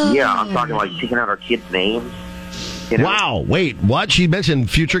 Yeah, I'm talking picking out our kids' names. Wow, wait, what? She mentioned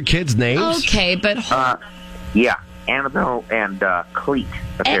future kids' names? Okay, but... yeah, Annabelle and Cleet,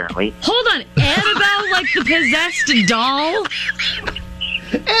 apparently. Hold on, Annabelle, the possessed doll?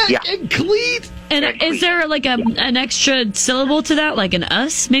 And Cleet? And is there an extra syllable to that, an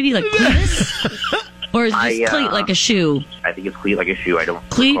us? Maybe Cletus? Or is this cleat like a shoe? I think it's cleat like a shoe. I don't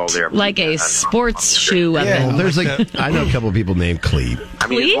Cleat recall there. like a sports shoe weapon. There's I know a couple of people named Cleet. I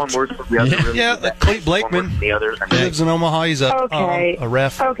mean, it's one word for the other. Really, Yeah, Cleet Blakeman. The other. He lives in Omaha. He's a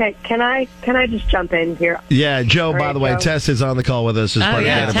ref. Okay, can I just jump in here? Yeah, Joe, All by right, the way, Joe. Tess is on the call with us as part of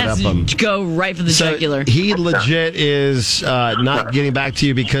Datum or Dump 'em. Go right for the jugular. He legit is not getting back to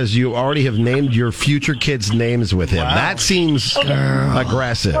you because you already have named your future kids' names with him. Wow. That seems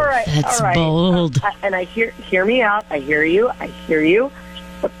aggressive. All right, That's all right. bold. And I hear me out. I hear you.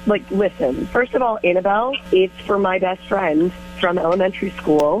 But, listen, first of all, Annabelle, it's for my best friend from elementary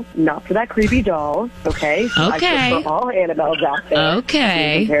school, not for that creepy doll, okay? Okay. I for all Annabelles out there.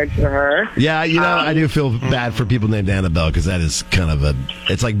 Okay. Compared to her. Yeah, I do feel bad for people named Annabelle because that is kind of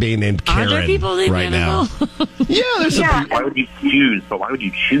it's like being named Karen Are there people named right Annabelle? now. Yeah, there's some people. Why would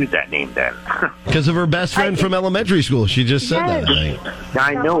you choose that name then? Because of her best friend from elementary school. She just said that, I think.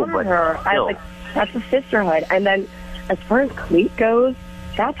 I know, but her. still. That's a sisterhood. And then, as far as Cleet goes,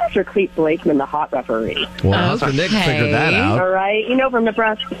 that's after Cleet Blakeman, the hot referee. Well, Husker Nick figured that All out. right, from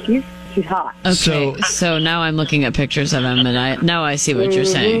Nebraska. He's hot. Okay, so now I'm looking at pictures of him, and I see what you're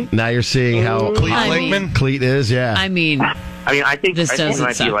saying. Now you're seeing how Cleat is, yeah. I mean, I think this I think doesn't it might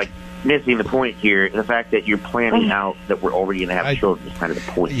be suck. like missing the point here. The fact that you're planning out that we're already going to have children is kind of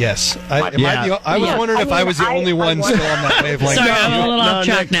the point. Yes. I was wondering if I was the only one still on that wavelength. Sorry, I'm a little off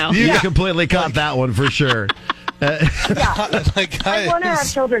track now. You completely caught that one for sure. I want to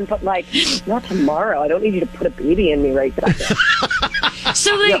have children, but like not tomorrow. I don't need you to put a baby in me right now.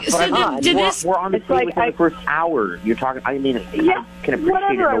 So like, did this? We're on the phone within the first hour. You're talking. I mean, I can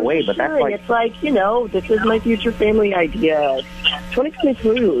appreciate it in a way, but that's like it's like this is my future family idea.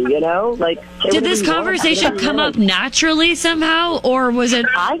 2022, like. Did this conversation come up naturally somehow, or was it?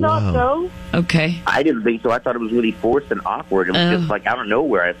 I thought so. Okay. I didn't think so. I thought it was really forced and awkward. It was just like out of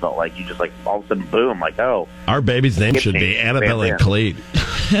nowhere. I felt like you just like all of a sudden, boom, like our baby's name should be Annabelle and Cleat.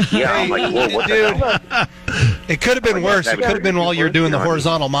 Yeah, I'm like, whoa, what the hell? It could have been worse. It could have been while you're doing the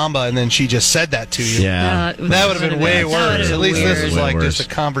horizontal mamba, and then she just said that to you. Yeah, that would have been way worse. At least this was like worse.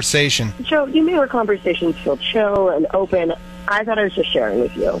 just a conversation. Joe, you made our conversations feel chill and open. I thought I was just sharing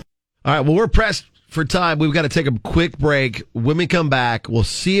with you. All right, well, we're pressed for time. We've got to take a quick break. When we come back, we'll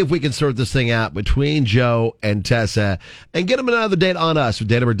see if we can sort this thing out between Joe and Tessa and get them another date on us with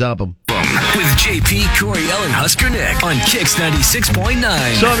Date 'em or Dump 'em. With JP, Coriel, and Husker Nick on Kix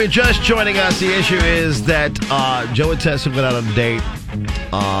 96.9. So if you're just joining us, the issue is that Joe and Tessa went out on a date,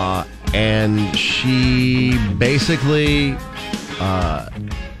 and she basically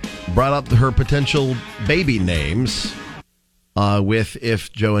brought up her potential baby names with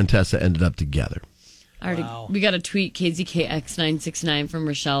if Joe and Tessa ended up together. We got a tweet, KZKX969 from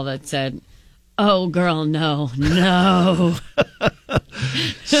Rochelle that said, "Oh, girl, no."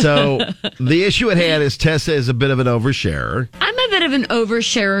 So the issue at hand is Tessa is a bit of an oversharer. I'm a bit of an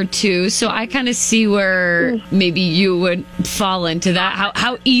oversharer too, so I kind of see where maybe you would fall into that.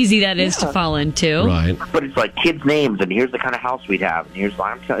 How easy that is to fall into. Right. But it's like kids' names, and here's the kind of house we'd have, and here's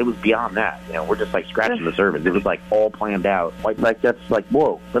why I'm telling. It was beyond that. We're just like scratching the surface. It was like all planned out. Like that's like,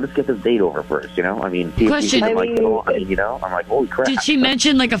 whoa, let us get this date over first. I mean, see Question. if we can, I'm like, holy crap. Did she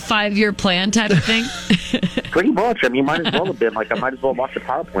mention like a 5-year plan type of thing? Pretty much. I mean, might as well have been like I might as well watch the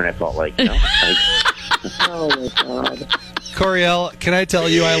PowerPoint. I felt like, Oh my God. Coriel, can I tell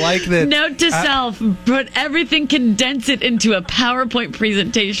you, I like that. Note to self, put everything, condense it into a PowerPoint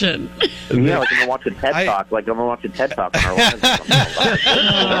presentation. Yeah, like I'm gonna watch a TED Talk. Like I'm gonna watch a TED Talk on our lives.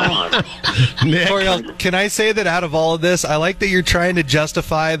 Coriel, can I say that out of all of this, I like that you're trying to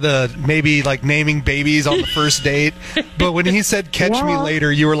justify the maybe like naming babies on the first date, but when he said "catch me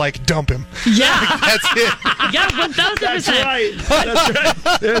later," you were like, "Dump him." Yeah, that's it. Yeah, 1,000%. That's right. That's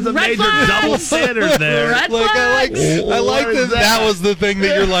right. There's a major double standard there. Red Like I like that was the thing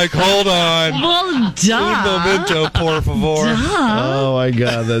that you're like, hold on. Well, duh. Un momento, por favor. Oh my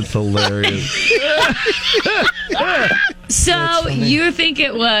God, that's hilarious. So you think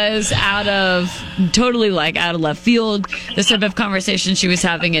it was totally out of left field, this type of conversation she was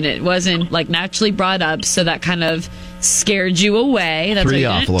having, and it wasn't like naturally brought up, so that kind of scared you away. That's why you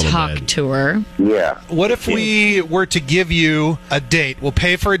didn't talk to her. Yeah. What if we were to give you a date? We'll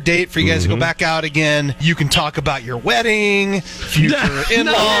pay for a date for you guys to go back out again. You can talk about your wedding, future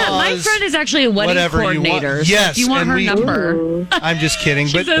in-laws. Yeah, my friend is actually a wedding coordinator. So yes, if you want her number. I'm just kidding,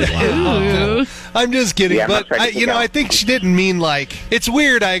 but Ooh. I'm just kidding. Yeah, but I think she didn't mean like it's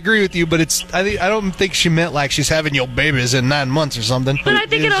weird. I agree with you, but I don't think she meant like she's having your babies in 9 months or something. But I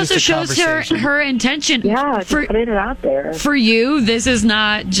think it also shows her intention. Yeah, for putting it out there. For you, this is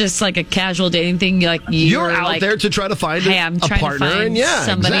not just like a casual dating thing. You're out like, there to try to find I'm a trying partner, to find and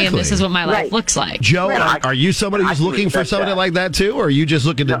somebody, and this is what my life looks like. Joe, are you somebody who's looking for somebody like that too, or are you just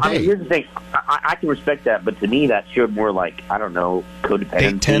looking to date? I mean, here's the thing. I can respect that, but to me, that showed more like, I don't know,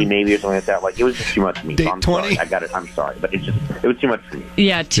 codependency maybe or something like that. Like, it was just too much for me. So I'm sorry. I got it. I'm sorry, but it was too much for me.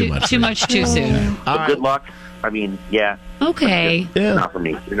 Yeah, too much too soon. But good luck. I mean, yeah. Okay. Yeah. Not for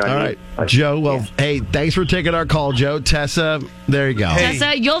me. You know what I mean? Right. Joe, well, hey, thanks for taking our call, Joe. Tessa, there you go. Hey,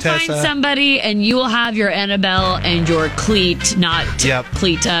 Tessa, you'll find somebody, and you will have your Annabelle and your Cleat, not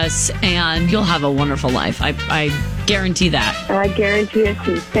Cleat us, and you'll have a wonderful life. I guarantee that. I guarantee it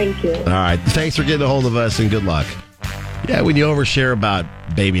too. Thank you. All right. Thanks for getting a hold of us, and good luck. Yeah, when you overshare about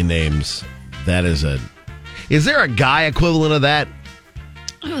baby names, that is Is there a guy equivalent of that?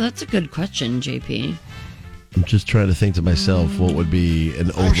 Oh, that's a good question, JP. I'm just trying to think to myself what would be an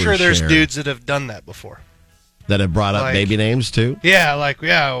overshare. I'm sure there's dudes that have done that before. That have brought up baby names too? Yeah,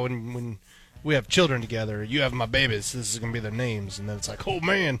 when we have children together, you have my babies, this is going to be their names. And then it's like, oh,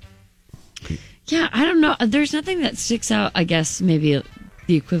 man. Yeah, I don't know. There's nothing that sticks out, I guess, maybe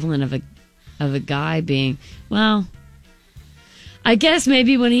the equivalent of a guy being, well, I guess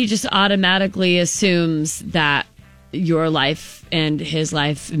maybe when he just automatically assumes that your life and his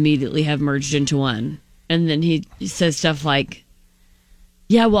life immediately have merged into one. And then he says stuff like,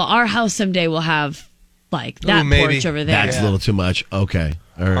 yeah, well, our house someday will have like that porch over there. That's a little too much. Okay.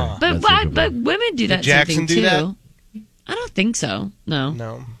 All right. But women do that same thing too. I don't think so.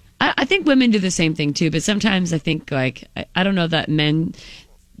 No. I think women do the same thing too, but sometimes I think like I don't know that men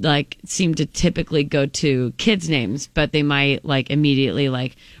like seem to typically go to kids' names, but they might like immediately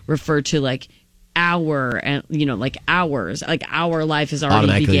like refer to like our and like ours, like our life has already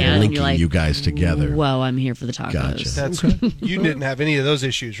automatically began. linking And you're like, you guys together. Whoa, I'm here for the tacos. Gotcha. That's you didn't have any of those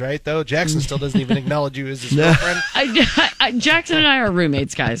issues, right? Though Jackson still doesn't even acknowledge you as his girlfriend. Jackson and I are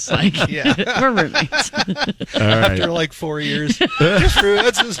roommates, guys. Like, we're roommates. All right. After like 4 years, this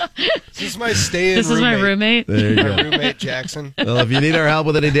is my stay-in. This is my roommate. There you go. My roommate Jackson. Well, if you need our help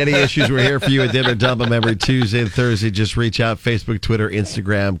with any dating issues, we're here for you at Dinner Dump 'em every Tuesday and Thursday. Just reach out, Facebook, Twitter,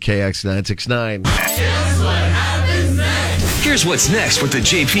 Instagram, KX969. Here's what's next with the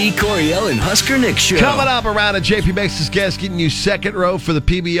JP, Coriel, and Husker Nick show. Coming up around a JP makes his guest, getting you second row for the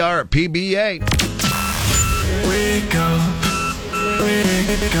PBR at PBA.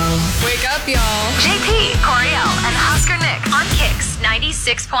 Wake up, y'all. JP, Coriel, and Husker Nick on Kicks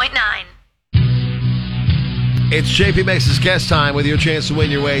 96.9. It's JP makes his guest time with your chance to win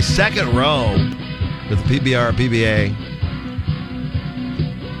your way second row with the PBR at PBA.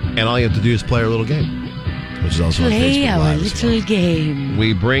 And all you have to do is play our little game, which is also on Play Facebook our Live as well. little game.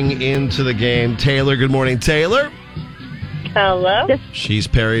 We bring into the game Taylor. Good morning, Taylor. Hello. She's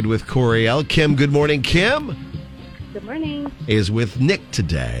paired with Coriel. Kim, good morning, Kim. Good morning. Is with Nick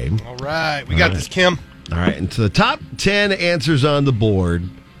today. All right, we got this, Kim. All right, and to the top 10 answers on the board,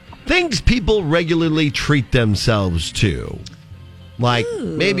 things people regularly treat themselves to. Like,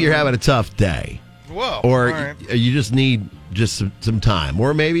 maybe you're having a tough day. Whoa. Or all right. you just need some time.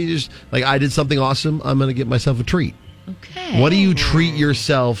 Or maybe just, like, I did something awesome, I'm going to get myself a treat. Okay. What do you treat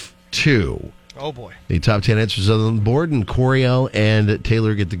yourself to? Oh, boy. The top 10 answers on the board, and Coriel and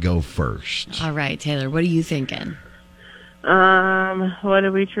Taylor get to go first. All right, Taylor, what are you thinking? What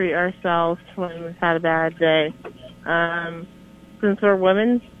do we treat ourselves when we've had a bad day? Since we're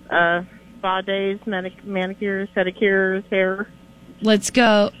women, spa days, manicures, pedicures, hair. Let's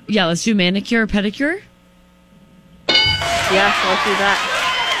go. Yeah, let's do manicure, pedicure. Yeah, let's do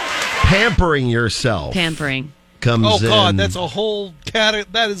that. Pampering yourself. Pampering. Comes Oh, God, in. that's a whole that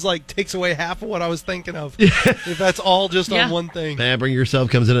is like takes away half of what I was thinking of. If that's all just on one thing. Pampering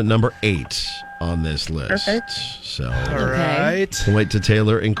yourself comes in at number 8 on this list. Perfect. So, All right. we'll wait to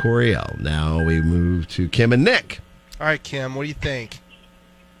Taylor and Coriel. Now we move to Kim and Nick. All right, Kim, what do you think?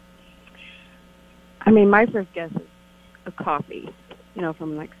 I mean, my first guess is a coffee,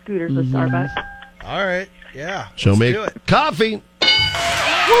 from like Scooters or Starbucks. All right, yeah. Show let's me do it. coffee.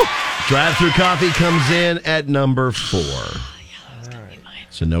 Woo! Drive-through coffee comes in at number 4.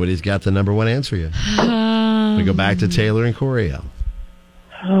 So nobody's got the number 1 answer yet. We go back to Taylor and Coriel.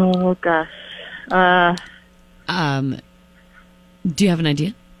 Oh, gosh. Do you have an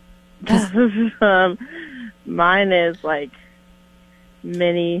idea? Mine is like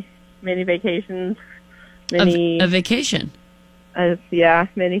mini vacations. Mini A vacation. Yeah,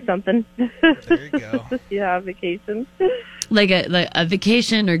 mini something. There you go. Yeah, vacation. Like a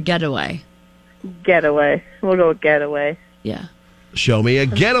vacation or getaway. Getaway. We'll go with getaway. Yeah. Show me a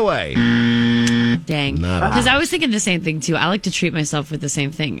getaway. Dang. Not a- Because I was thinking the same thing too. I like to treat myself with the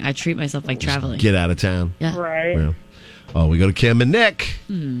same thing. I treat myself like traveling. Get out of town. Yeah. Right. Yeah. Oh, we go to Kim and Nick.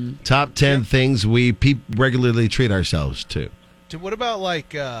 Top 10 things we regularly treat ourselves to. Dude, what about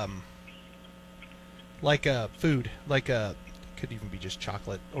like food? Could even be just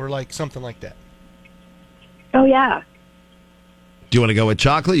chocolate or like something like that. Oh, yeah. Do you want to go with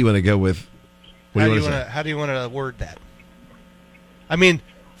chocolate? You want to go with... How do you want to word that? I mean,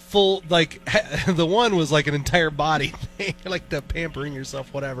 full, like, the one was like an entire body thing, like the pampering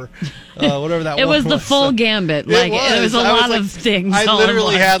yourself, whatever that It one was the full gambit. Like, it was a I was lot like- of things. I all at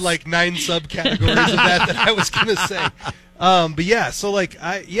literally once. had like 9 subcategories of that I was going to say. But yeah, so like,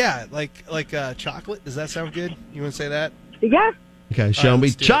 chocolate. Does that sound good? You want to say that? Yeah. Okay, show All right, me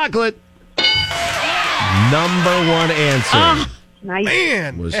let's do it. chocolate. Number 1 answer Nice.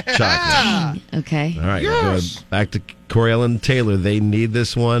 Man. was chocolate. Okay. All right, Yes. go back to Coriel and Taylor. They need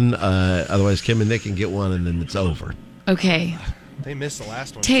this one. Otherwise, Kim and Nick can get one, and then it's over. Okay. They missed the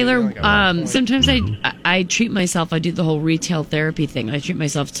last one. Taylor, too. They only got 1 point. sometimes I treat myself. I do the whole retail therapy thing. I treat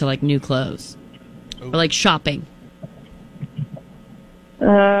myself to like new clothes or like shopping. You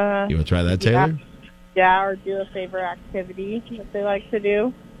want to try that, Taylor? Yeah, or do a favorite activity that they like to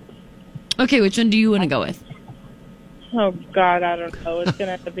do. Okay, which one do you want to go with? Oh, God, I don't know. It's going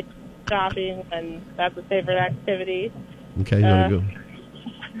to have to be shopping, and that's a favorite activity. Okay, you want to go?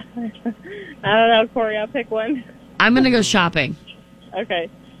 I don't know, Corey. I'll pick one. I'm going to go shopping. Okay.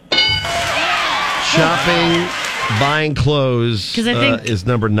 Shopping, buying clothes 'Cause I think- is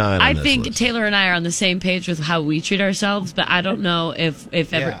number 9 on I this think list. Taylor and I are on the same page with how we treat ourselves, but I don't know if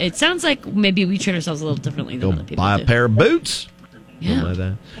ever. It sounds like maybe we treat ourselves a little differently than other people Buy do. a pair of boots. Yeah. Something like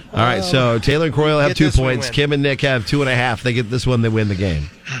that. All right, so Taylor and Coriel have Get 2 this one points. win. Kim and Nick have 2.5. They get this one, they win the game.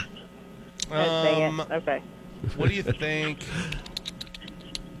 Dang it. Okay. What do you think?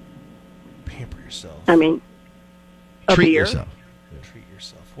 Pamper yourself. I mean, a Treat beer. yourself. Treat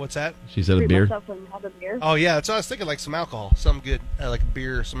yourself. What's that? She said a Treat beer. myself and have a beer. Oh, yeah, that's what I was thinking, like some alcohol. Something good. Like a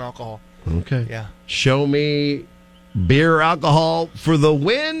beer or some alcohol. Okay. Yeah. Show me beer or alcohol for the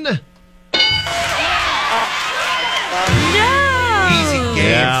win. No. Easy game.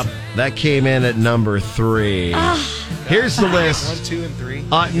 Yeah, that came in at number 3. Here's the list. 1, 2, and 3.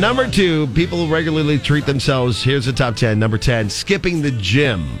 Number 2, people regularly treat themselves. Here's the top 10. Number 10, skipping the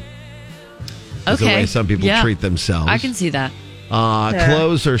gym. Is the way some people treat themselves. I can see that.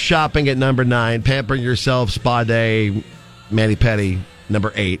 Clothes or shopping at number 9. Pampering yourself, spa day, mani-pedi,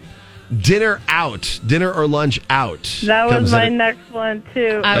 number 8. Dinner out. Dinner or lunch out. That comes was in my at next one,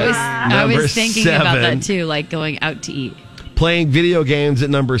 too. I number was thinking about 7. that too, like going out to eat. Playing video games at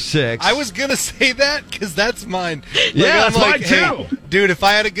number 6. I was going to say that because that's mine. Yeah, I'm that's mine too. Hey, dude, if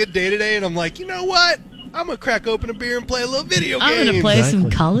I had a good day today and I'm like, you know what? I'm going to crack open a beer and play a little video game. I'm going to play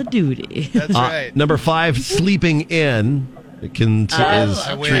some Call of Duty. That's right. Number 5, sleeping in. It can is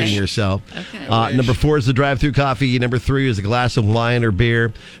I wish. treating yourself. Okay. Number 4 is the drive-through coffee. Number 3 is a glass of wine or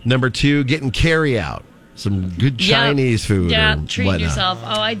beer. Number 2, getting carry out. Some good Chinese food. Yeah, or treat whatnot. yourself.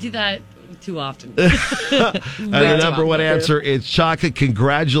 Oh, I do that too often. And the number 1 answer is chocolate.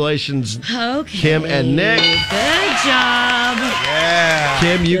 Congratulations, Okay. Kim and Nick. Good job. Yeah.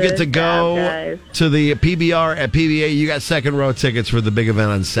 Kim, you get to Good go job, guys. to the PBR at PBA. You got second row tickets for the big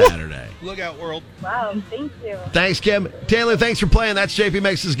event on Saturday. Look out, world. Wow, thank you. Thanks, Kim. Taylor, thanks for playing. That's JP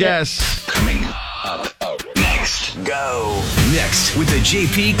Makes His Guess. Coming up next. Go. Next with the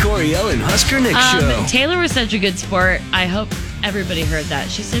JP Coriel and Husker Nick show. Taylor was such a good sport. I hope everybody heard that.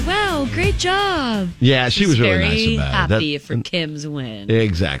 She said, wow, great job. Yeah, she was really nice very about it. happy for Kim's win.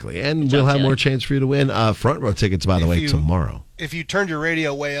 Exactly. And we'll have Taylor. more chance for you to win front row tickets, by the way, tomorrow. If you turned your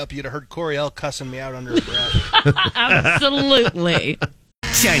radio way up, you'd have heard Coriel cussing me out under her breath. Absolutely.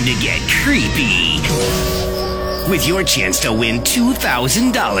 Time to get creepy. With your chance to win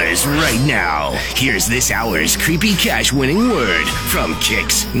 $2,000 right now. Here's this hour's creepy cash winning word from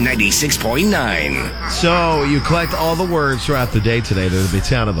Kix 96.9. So you collect all the words throughout the day today. There'll be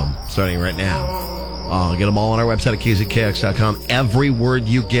 10 of them starting right now. Get them all on our website at KZKX.com. Every word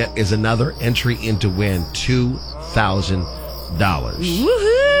you get is another entry into win $2,000.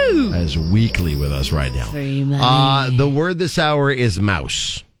 Woohoo! As weekly with us right now. Free money. The word this hour is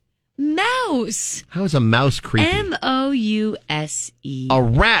mouse. Mouse. How is a mouse creepy? M-O-U-S-E. A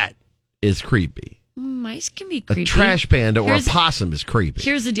rat is creepy. Mice can be creepy. A trash panda or Here's- a possum is creepy.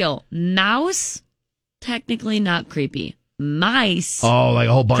 Here's the deal. Mouse, technically not creepy. Mice. Oh, like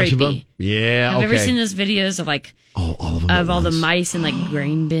a whole bunch of creepy. them? Yeah, Have you okay. ever seen those videos of like all of them of at all the once. mice in like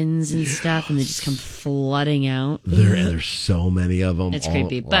grain bins and stuff, and they just come flooding out? There's so many of them. It's all-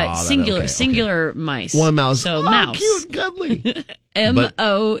 creepy, wow, but that- singular okay. singular mice. One mouse. So Oh, mouse. cute, cuddly.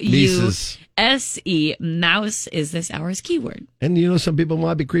 M-O-U-S-E. Mouse is this hour's keyword. And you know, some people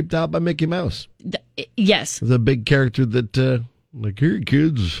might be creeped out by Mickey Mouse. Yes, The big character that, like, here,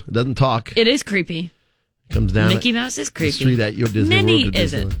 kids, doesn't talk. it is creepy. Comes down. Mickey Mouse is the creepy. street at your Disney Minnie World. to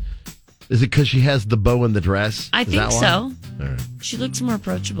isn't. Disneyland. Is it because she has the bow in the dress? I Is think that why? so. All right. She looks more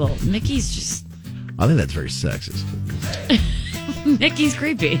approachable. Mickey's just I think that's very sexist. Mickey's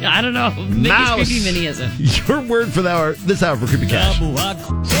creepy. I don't know. Mickey's Mouse. creepy. Minnie isn't. Your word for this hour for Creepy Cash. Wake up.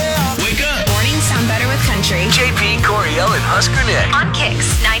 Mornings sound better with country. JP Coriel and Husker Nick. On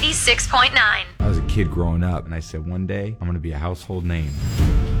Kix 96.9. I was a kid growing up, and I said, one day, I'm going to be a household name.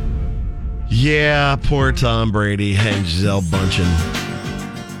 Yeah, poor Tom Brady and Giselle Bundchen.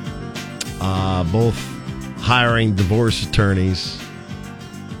 Both hiring divorce attorneys.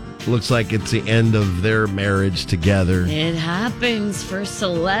 Looks like it's the end of their marriage together. It happens for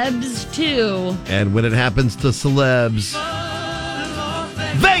celebs too. And when it happens to celebs,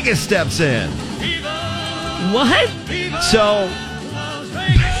 Vegas steps in. What? So,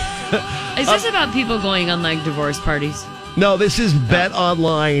 Is this about people going on like divorce parties? No, this is Bet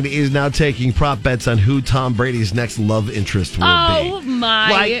Online is now taking prop bets on who Tom Brady's next love interest will be. Oh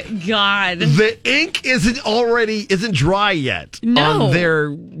my God! The ink isn't dry yet No. on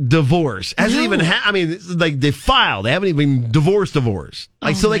their divorce. Hasn't even. I mean, it's like they filed. They haven't even divorced.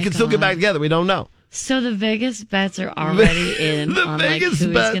 Like so, they can still get back together. We don't know. So the Vegas bets are already in on like who he's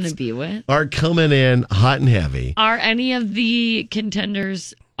going to be with. Are coming in hot and heavy. Are any of the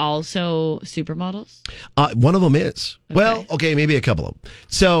contenders also supermodels? One of them is. Okay. Well, okay, maybe a couple of them.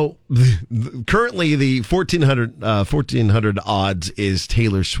 So currently the 1400 odds is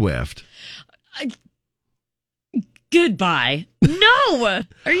Taylor Swift. Goodbye. No!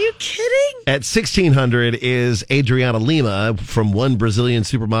 Are you kidding? At 1600 is Adriana Lima from one Brazilian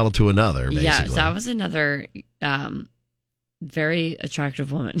supermodel to another, basically. Yes, that was another very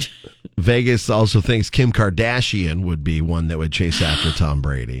attractive woman. Vegas also thinks Kim Kardashian would be one that would chase after Tom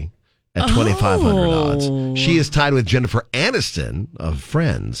Brady at 2,500 odds. She is tied with Jennifer Aniston of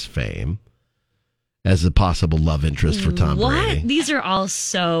Friends fame as a possible love interest for Tom Brady. These are all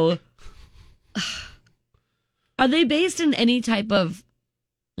so... Are they based in any type of,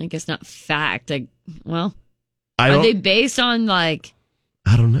 I guess not fact, are they based on like,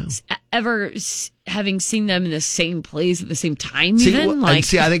 I don't know, ever having seen them in the same place at the same time I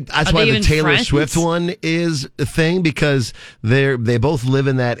think that's why the Taylor Swift one is a thing, because they both live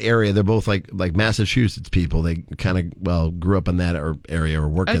in that area. They're both like Massachusetts people. They kind of, grew up in that area or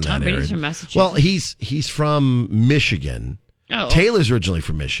worked in Tom that Brady's area. from Massachusetts. Well, he's from Michigan. Oh. Taylor's originally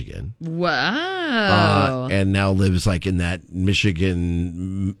from Michigan. Wow. And now lives like in that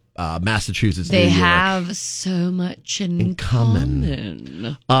Michigan, Massachusetts, They New York. have so much in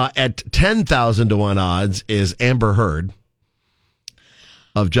common. At 10,000 to 1 odds is Amber Heard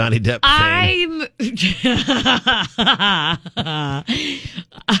of Johnny Depp fame.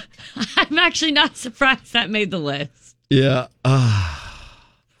 I'm actually not surprised that made the list. Yeah.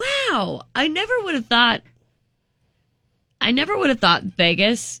 Wow. I never would have thought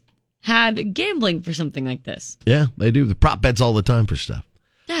Vegas had gambling for something like this. Yeah, they do. The prop bets all the time for stuff.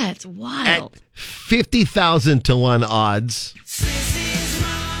 That's wild. At 50,000 to 1 odds,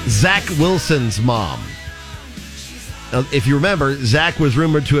 Zach Wilson's mom. Now, if you remember, Zach was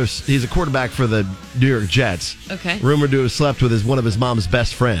rumored to have, he's a quarterback for the New York Jets. Okay. Rumored to have slept with one of his mom's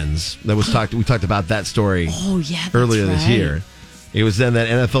best friends. We talked about that story earlier this year. It was then that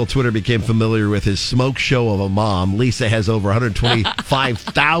NFL Twitter became familiar with his smoke show of a mom. Lisa has over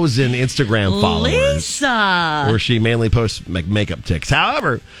 125,000 Instagram followers. Lisa! Where she mainly posts makeup tics.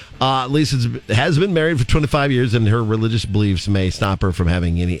 However, Lisa has been married for 25 years, and her religious beliefs may stop her from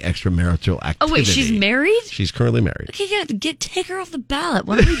having any extramarital activity. Oh, wait, she's married? She's currently married. Okay, take her off the ballot.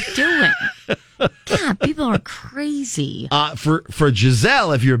 What are we doing? God, people are crazy. For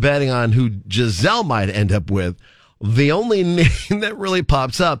Giselle, if you're betting on who Giselle might end up with, the only name that really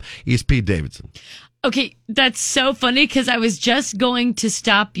pops up is Pete Davidson. Okay, that's so funny because I was just going to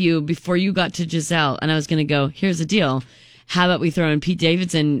stop you before you got to Giselle, and I was going to go, here's the deal. How about we throw in Pete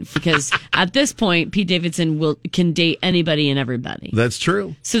Davidson? Because at this point, Pete Davidson can date anybody and everybody. That's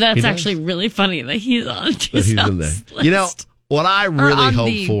true. So that's actually really funny that he's on Giselle's list. You know, what I really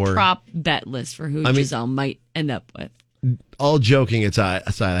hope for... the prop bet list for who Giselle might end up with. All joking aside,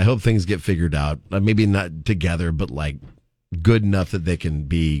 I hope things get figured out. Maybe not together, but like good enough that they can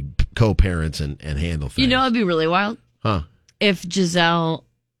be co-parents and handle things. You know, it'd be really wild. Huh? If Giselle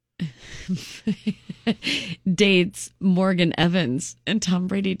dates Morgan Evans and Tom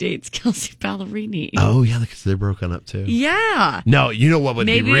Brady dates Kelsey Ballerini. Oh, yeah, because they're broken up too. Yeah. No, you know what would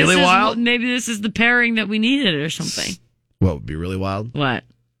be really wild? Maybe this is the pairing that we needed or something. What would be really wild? What?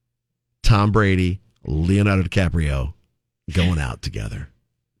 Tom Brady, Leonardo DiCaprio going out together,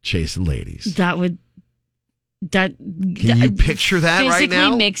 chasing ladies. Can you picture that right now?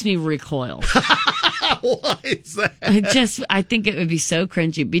 Physically makes me recoil. Why is that? I think it would be so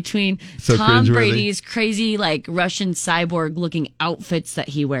cringy between So Tom cringeworthy. Brady's crazy like Russian cyborg looking outfits that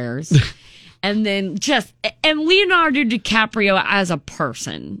he wears. And then and Leonardo DiCaprio as a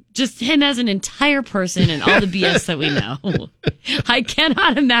person, just him as an entire person and all the BS that we know. I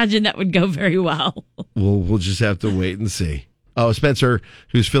cannot imagine that would go very well. We'll just have to wait and see. Oh, Spencer,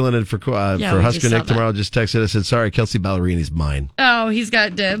 who's filling in for Husker Nick tomorrow, just texted us and said, sorry, Kelsey Ballerini's mine. Oh, he's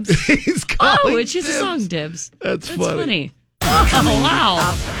got dibs. It's just a song, dibs. That's funny. Oh,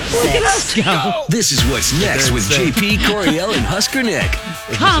 wow. Look at us go. This is what's next with JP, Coriel, and Husker Nick.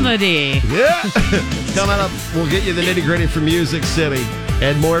 Comedy. Yeah. Coming up, we'll get you the nitty gritty from Music City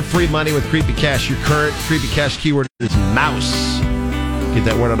and more free money with Creepy Cash. Your current Creepy Cash keyword is mouse. Get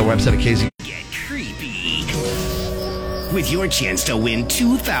that word on the website at KZ. Get creepy with your chance to win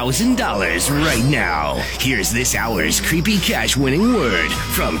 $2,000 right now. Here's this hour's creepy cash winning word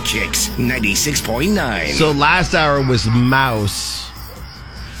from Kix 96.9. So last hour was mouse.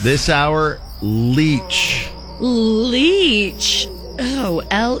 This hour, leech. Leech. Oh,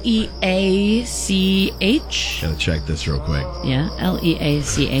 Leach. Gotta check this real quick. Yeah,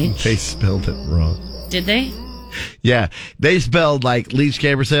 Leach. They spelled it wrong. Did they? Yeah, they spelled like leech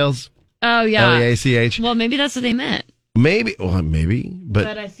camper sales. Oh, yeah. Leach. Well, maybe that's what they meant. Maybe,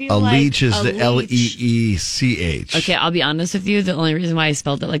 but I feel a like leech is a the leech- Leech. Okay, I'll be honest with you. The only reason why I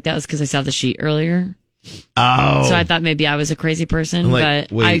spelled it like that was because I saw the sheet earlier. Oh. So I thought maybe I was a crazy person, Like,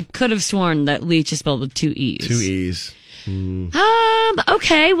 but wait. I could have sworn that leech is spelled with 2 E's. 2 E's.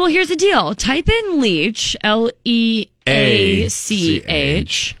 Okay, well, here's the deal. Type in leech, Leach.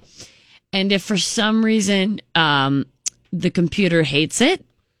 And if for some reason the computer hates it,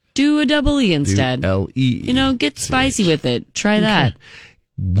 do a double E instead. L-E. You know, get spicy with it. Try that.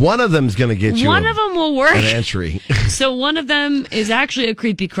 One of them's going to get you One of them will work. an entry. So one of them is actually a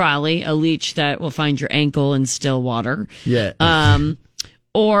creepy crawly, a leech that will find your ankle in still water. Yeah.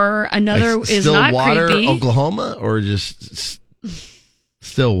 Or another Like is still not water, creepy. Oklahoma, or just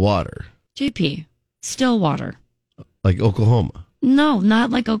still water? JP, still water. Like Oklahoma. No, not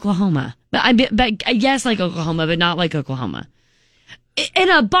like Oklahoma. But yes, like Oklahoma, but not like Oklahoma. In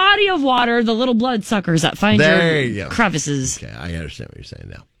a body of water, the little bloodsuckers that find There you your go. crevices. Okay, I understand what you're saying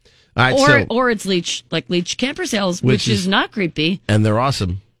now. All right, Or it's leech camper sales, which is not creepy and they're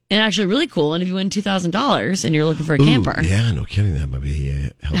awesome. and actually really cool. And if you win $2,000 and you're looking for a camper, Yeah, no kidding. That might be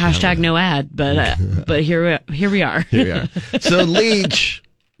hashtag no ad, but here we are. Here we are. So leech,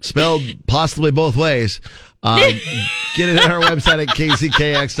 spelled possibly both ways. Get it on our website at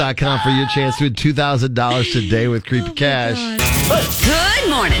kckx.com for your chance to win $2,000 today with Creepy Cash. Good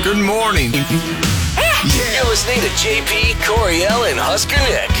morning. Good morning. You're listening to JP, Coriel, and Husker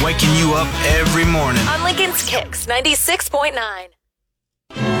Nick. Waking you up every morning. On Lincoln's Kicks 96.9.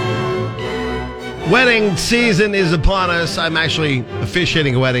 Wedding season is upon us. I'm actually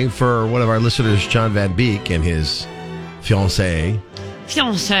officiating a wedding for one of our listeners, John Van Beek, and his fiancée,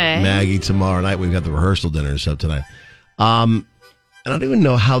 Maggie, tomorrow night. We've got the rehearsal dinner and stuff tonight. I don't even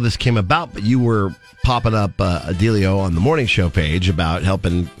know how this came about, but you were popping up a dealio on the morning show page about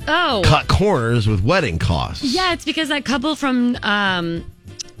helping cut corners with wedding costs. Yeah, it's because that couple from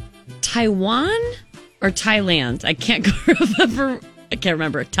Taiwan or Thailand, I can't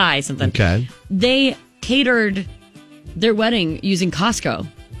remember, Thai something. Okay. They catered their wedding using Costco.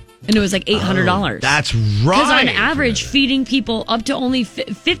 And it was like $800. That's right. Because on average, feeding people up to only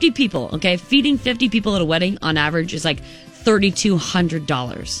 50 people, okay? Feeding 50 people at a wedding on average is like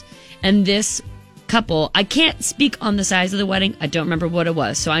 $3,200. And this couple, I can't speak on the size of the wedding. I don't remember what it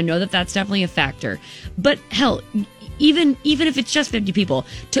was. So I know that that's definitely a factor. But hell, even if it's just 50 people,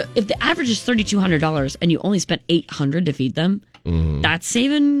 if the average is $3,200 and you only spent $800 to feed them, that's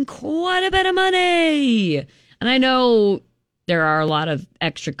saving quite a bit of money. And I know there are a lot of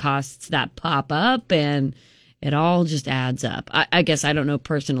extra costs that pop up, and it all just adds up. I guess I don't know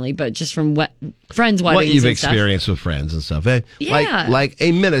personally, but just from friends' weddings, what you've and stuff. experienced with friends and stuff. Eh? Yeah. Like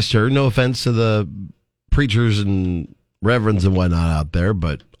a minister, no offense to the preachers and reverends and whatnot out there,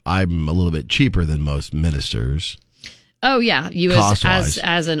 but I'm a little bit cheaper than most ministers. Oh yeah, you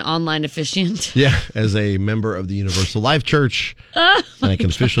as an online officiant. Yeah, as a member of the Universal Life Church, and I can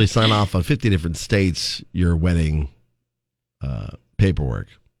officially sign off on 50 different states your wedding paperwork.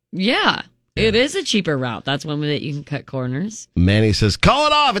 Yeah, it is a cheaper route. That's one way that you can cut corners. Manny says, call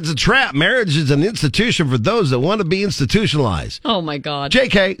it off. It's a trap. Marriage is an institution for those that want to be institutionalized. Oh my God.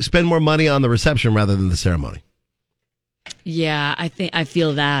 JK, spend more money on the reception rather than the ceremony. Yeah, I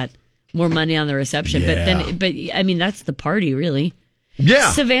feel that. More money on the reception. Yeah. But I mean, that's the party, really.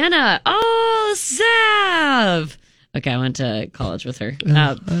 Yeah. Savannah. Oh, Sav. Okay, I went to college with her.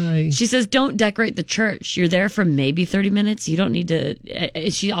 She says, don't decorate the church. You're there for maybe 30 minutes. You don't need to.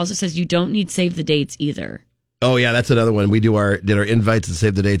 She also says you don't need save the dates either. Oh, yeah, that's another one. We did our invites and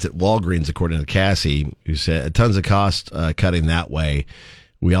save the dates at Walgreens, according to Cassie, who said tons of cost cutting that way.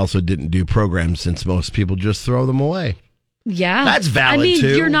 We also didn't do programs since most people just throw them away. Yeah. That's valid, I mean,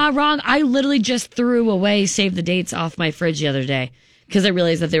 too. You're not wrong. I literally just threw away save the dates off my fridge the other day because I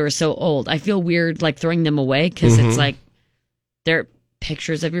realized that they were so old. I feel weird like throwing them away because it's like they're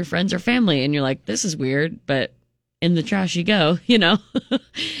pictures of your friends or family and you're like, this is weird, but in the trash you go, you know.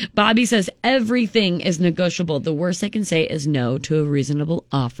 Bobby says everything is negotiable. The worst they can say is no to a reasonable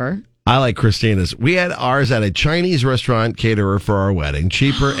offer. I like Christina's. We had ours at a Chinese restaurant caterer for our wedding.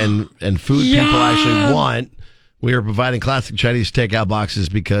 Cheaper and food people actually want. We are providing classic Chinese takeout boxes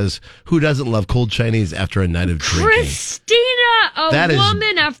because who doesn't love cold Chinese after a night of drinking? Christina, That is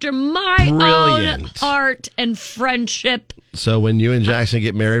woman after my brilliant. own heart and friendship. So when you and Jackson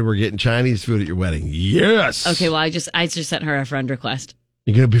get married, we're getting Chinese food at your wedding. Yes. Okay, well, I just sent her a friend request.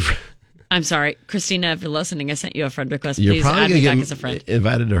 You're going to be... I'm sorry, Christina, if you're listening, I sent you a friend request. You're Please probably add going me to back get as a friend.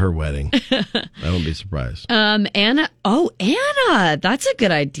 invited to her wedding. I won't be surprised. Anna. Oh, Anna, that's a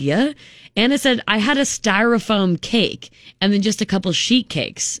good idea. Anna said, I had a styrofoam cake and then just a couple sheet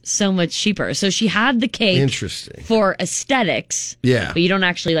cakes. So much cheaper. So she had the cake Interesting. for aesthetics. Yeah. But you don't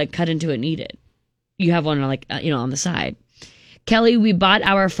actually like cut into it and eat it. You have one like, on the side. Kelly, we bought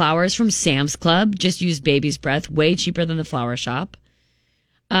our flowers from Sam's Club. Just used baby's breath. Way cheaper than the flower shop.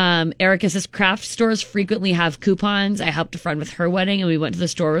 Erica says craft stores frequently have coupons. I helped a friend with her wedding and we went to the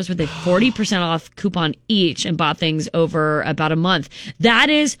stores with a 40% off coupon each and bought things over about a month. That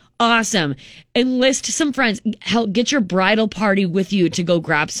is awesome. Enlist some friends. Help get your bridal party with you to go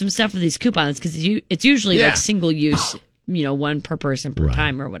grab some stuff with these coupons because it's usually like single use, one per person per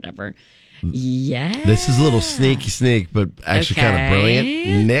time or whatever. Yeah. This is a little sneak, but actually kind of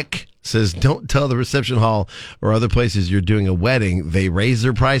brilliant. Nick says, don't tell the reception hall or other places you're doing a wedding. They raise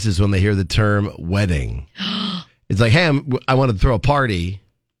their prices when they hear the term wedding. It's like, hey, I want to throw a party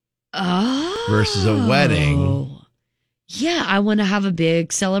versus a wedding. Yeah, I want to have a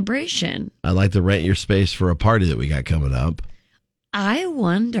big celebration. I'd like to rent your space for a party that we got coming up. I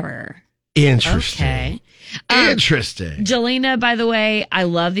wonder. Interesting. Okay. Interesting. Jelena, by the way, I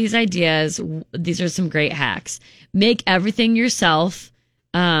love these ideas. These are some great hacks. Make everything yourself.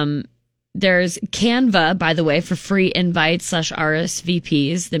 There's Canva, by the way, for free invites /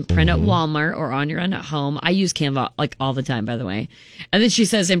 RSVPs. Then print at Walmart or on your own at home. I use Canva like all the time, by the way. And then she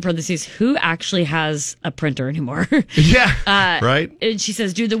says in parentheses, who actually has a printer anymore? Yeah. Right. And she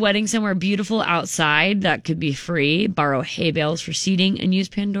says, do the wedding somewhere beautiful outside. That could be free. Borrow hay bales for seating and use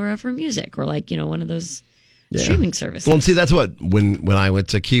Pandora for music or one of those streaming services. Well, see, that's what when I went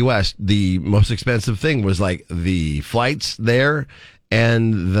to Key West, the most expensive thing was like the flights there.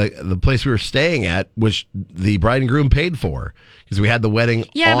 And the place we were staying at, which the bride and groom paid for, because we had the wedding on a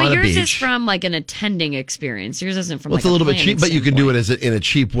beach. Yeah, but yours is from like an attending experience. Yours isn't from It's like a little bit cheap, but you can do it standpoint. in a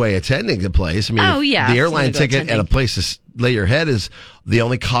cheap way attending the place. I mean, the airline ticket and a place to lay your head is the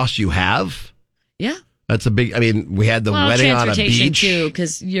only cost you have. Yeah. That's a big, we had the wedding on a beach. Too,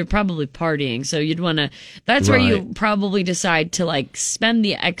 because you're probably partying. So you'd want to, that's where you probably decide to like spend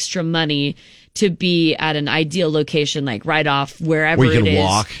the extra money to be at an ideal location, like right off wherever where you it can is.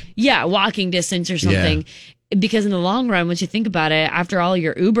 walk. Yeah, walking distance or something. Yeah. Because in the long run, once you think about it, after all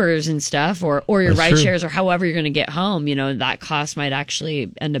your Ubers and stuff or your ride shares or however you're going to get home, that cost might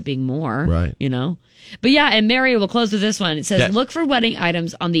actually end up being more. Right. But yeah, and Mary will close with this one. It says, look for wedding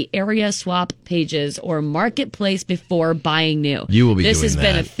items on the area swap pages or marketplace before buying new. You will be This doing has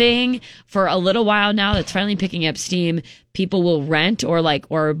been a thing for a little while now. That's finally picking up steam. People will rent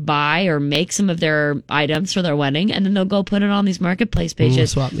or buy or make some of their items for their wedding, and then they'll go put it on these marketplace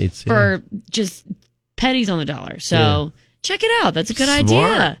pages swap meets, for just pennies on the dollar. So check it out. That's a good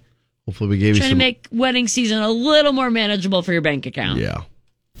idea. Hopefully we gave you Trying to make wedding season a little more manageable for your bank account. Yeah.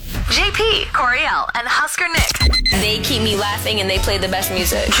 JP, Coriel, and Husker Nick. They keep me laughing and they play the best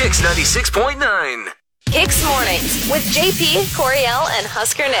music. Kicks 96.9. Kicks Mornings with JP, Coriel, and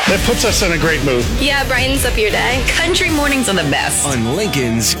Husker Nick. That puts us in a great mood. Yeah, brightens up your day. Country mornings are the best. On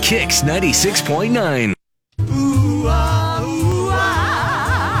Lincoln's Kicks 96.9.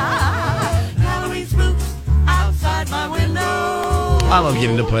 I love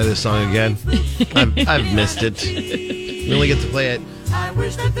getting to play this song again. I've missed it. We only get to play it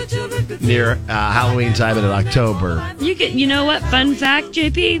near Halloween time in October. You know what? Fun fact,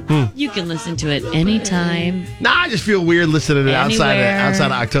 JP? You can listen to it anytime. I just feel weird listening to it outside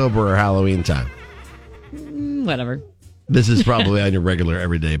of October or Halloween time. Whatever. This is probably on your regular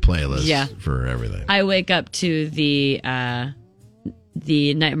everyday playlist for everything. I wake up to the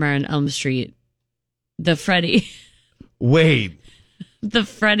Nightmare on Elm Street, the Freddy. Wait. The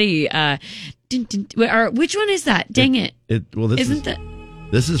Freddy. Which one is that? Dang it!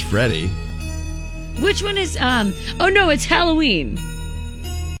 This is Freddy. Which one is? Oh no, it's Halloween.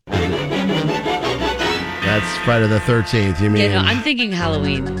 That's Friday the 13th. You mean? Yeah, no, I'm thinking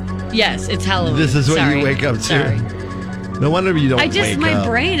Halloween. Yes, it's Halloween. This is what you wake up to. Sorry. No wonder you don't. My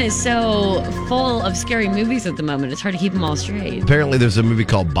brain is so full of scary movies at the moment. It's hard to keep them all straight. Apparently, there's a movie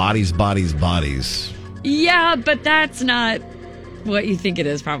called Bodies, Bodies, Bodies. Yeah, but that's not what you think it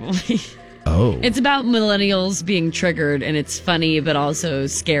is, probably. Oh. It's about millennials being triggered, and it's funny, but also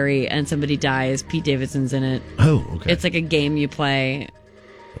scary, and somebody dies. Pete Davidson's in it. Oh, okay. It's like a game you play.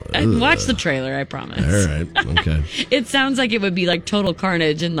 Watch the trailer, I promise. All right. Okay. It sounds like it would be like total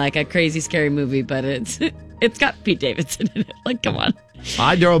carnage and like a crazy scary movie, but it's got Pete Davidson in it. Like, come on.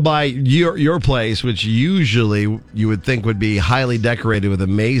 I drove by your place, which usually you would think would be highly decorated with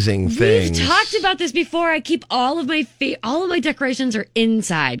amazing things. We've talked about this before. I keep all of my decorations are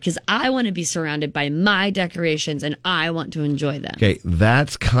inside because I want to be surrounded by my decorations and I want to enjoy them. Okay,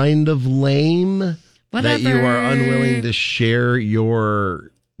 that's kind of lame. Whatever. That you are unwilling to share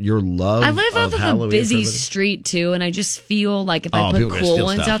your love. I live off of a Halloween busy for the- street too, and I just feel like if I people put are gonna cool steal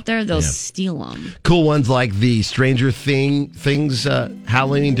ones stuff. out there, they'll Yeah. steal them. Cool ones like the Stranger Things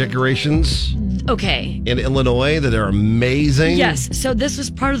Halloween decorations Okay. in Illinois that are amazing. Yes. So this was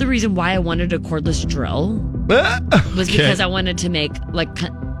part of the reason why I wanted a cordless drill. Was Okay. because I wanted to make like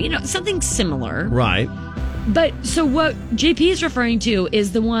something similar. Right. But so what JP is referring to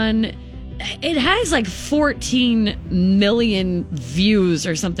is the one. It has like 14 million views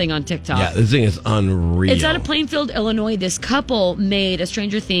or something on TikTok. Yeah, this thing is unreal. It's out of Plainfield, Illinois. This couple made a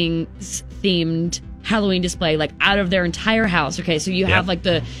Stranger Things themed Halloween display, like out of their entire house. Okay, so you have like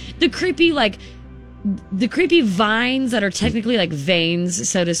the creepy the creepy vines that are technically like veins,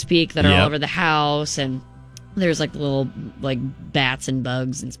 so to speak, that are all over the house, and there's like little like bats and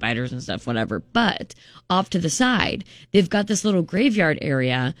bugs and spiders and stuff, whatever. But off to the side, they've got this little graveyard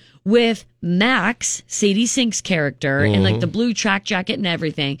area with Max, Sadie Sink's character, in like the blue track jacket and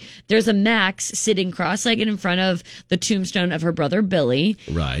everything. There's a Max sitting cross-legged in front of the tombstone of her brother Billy.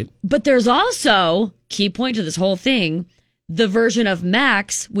 Right. But there's also, key point to this whole thing, the version of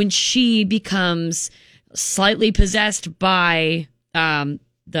Max when she becomes slightly possessed by goodness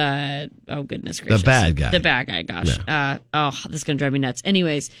gracious. The bad guy. The bad guy, gosh. This is going to drive me nuts.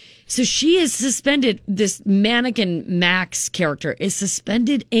 Anyways, so she is suspended, this mannequin Max character is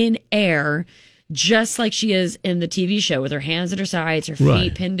suspended in air just like she is in the TV show with her hands at her sides, her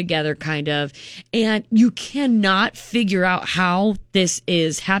feet pinned together kind of. And you cannot figure out how this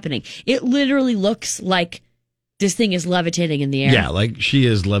is happening. It literally looks like this thing is levitating in the air. Yeah, like she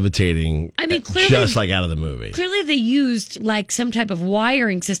is levitating. I mean, clearly, just like out of the movie. Clearly, they used like some type of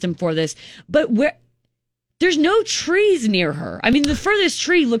wiring system for this, but there's no trees near her. I mean, the furthest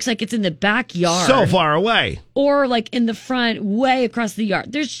tree looks like it's in the backyard, So far away. or like in the front, way across the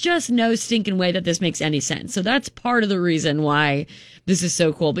yard. There's just no stinking way that this makes any sense. So that's part of the reason why this is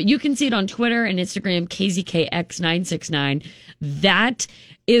so cool. But you can see it on Twitter and Instagram, KZKX969. That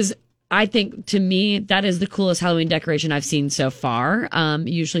is, I think, to me, that is the coolest Halloween decoration I've seen so far.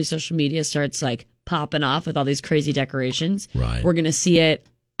 Usually social media starts like popping off with all these crazy decorations. Right. We're going to see it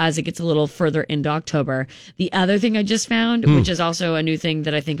as it gets a little further into October. The other thing I just found, which is also a new thing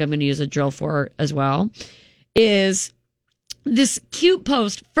that I think I'm going to use a drill for as well, is this cute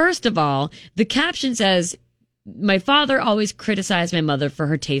post. First of all, the caption says, "My father always criticized my mother for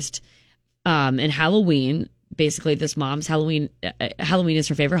her taste in Halloween." Basically, this mom's Halloween is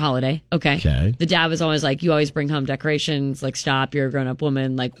her favorite holiday. Okay. The dad was always like, "You always bring home decorations. Like, stop. You're a grown-up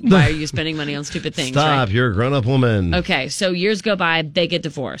woman. Like, why are you spending money on stupid things?" Stop. Right? You're a grown-up woman. Okay. So years go by. They get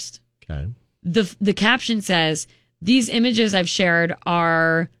divorced. Okay. The caption says, "These images I've shared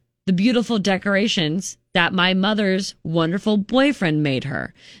are the beautiful decorations that my mother's wonderful boyfriend made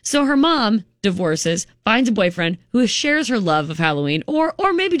her." So her mom divorces, finds a boyfriend who shares her love of Halloween, or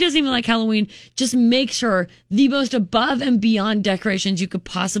maybe doesn't even like Halloween, just makes her the most above and beyond decorations you could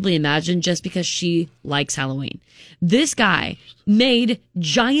possibly imagine just because she likes Halloween. This guy made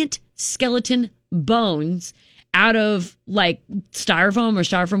giant skeleton bones out of like styrofoam or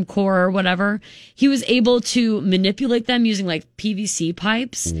styrofoam core or whatever. He was able to manipulate them using like PVC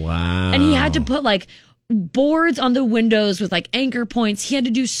pipes. Wow. And he had to put like boards on the windows with like anchor points. He had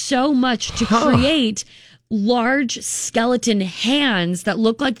to do so much to create large skeleton hands that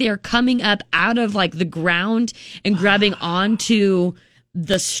look like they are coming up out of like the ground and grabbing onto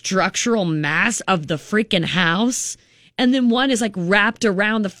the structural mass of the freaking house. And then one is like wrapped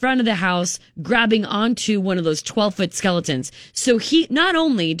around the front of the house, grabbing onto one of those 12-foot skeletons. So he, not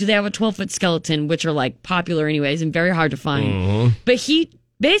only do they have a 12-foot skeleton, which are like popular anyways and very hard to find, but he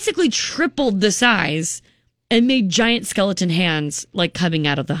basically tripled the size and made giant skeleton hands like coming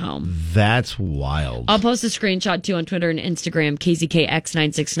out of the home. That's wild. I'll post a screenshot too on Twitter and Instagram,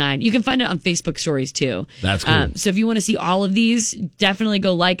 KZKX969. You can find it on Facebook stories too. That's cool. So if you want to see all of these, definitely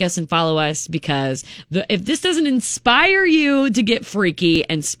go like us and follow us, because if this doesn't inspire you to get freaky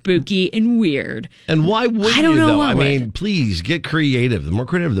and spooky and weird. And why would I don't you, know though? what I would. mean, please get creative. The more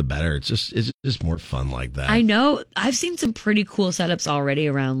creative, the better. It's just more fun like that. I know. I've seen some pretty cool setups already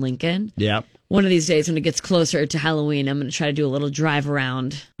around Lincoln. Yep. one of these days when it gets closer to Halloween, I'm going to try to do a little drive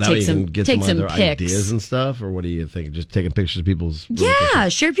around, take some other pics. ideas and stuff, or what do you think? Just taking pictures of people's... Yeah,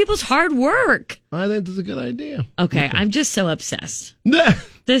 share people's hard work. I think that's a good idea. Okay, I'm just so obsessed.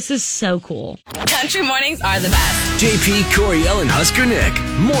 This is so cool. Country mornings are the best. JP, Coriel, and Husker Nick.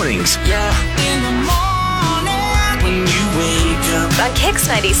 Mornings. In the morning when you wake up. On Kix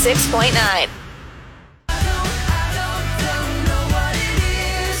 96.9.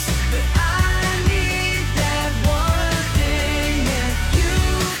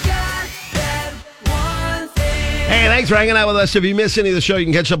 Hey, thanks for hanging out with us. If you miss any of the show, you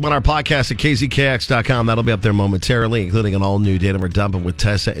can catch up on our podcast at kzkx.com. That'll be up there momentarily, including an all-new Data We're Dumping with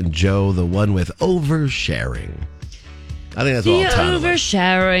Tessa and Joe, the one with oversharing. I think that's all The title of it.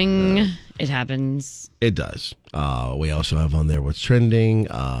 oversharing. It happens. It does. We also have on there what's trending,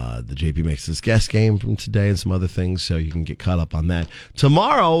 the JP Makes This Guest game from today and some other things, so you can get caught up on that.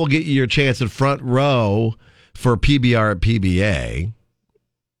 Tomorrow, we'll get you your chance at front row for PBR at PBA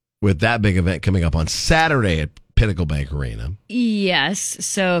with that big event coming up on Saturday at Pinnacle Bank Arena. Yes.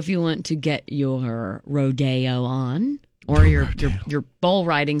 So if you want to get your rodeo on, or your bull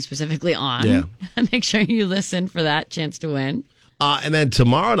riding specifically on, make sure you listen for that chance to win. And then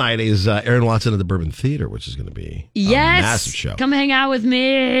tomorrow night is Aaron Watson at the Bourbon Theater, which is going to be a massive show. Come hang out with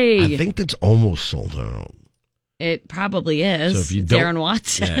me. I think that's almost sold out. It probably is. So if you It's don't, Aaron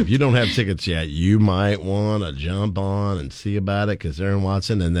Watson. if you don't have tickets yet, you might want to jump on and see about it because Aaron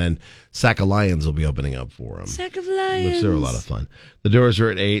Watson, and then Sack of Lions will be opening up for him. Sack of Lions. Which are a lot of fun. The doors are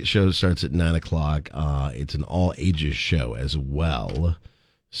at 8. Show starts at 9 o'clock. It's an all ages show as well.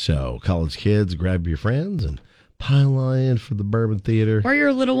 So college kids, grab your friends and pile in for the Bourbon Theater. Or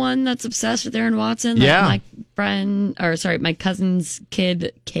your little one that's obsessed with Aaron Watson. Like my cousin's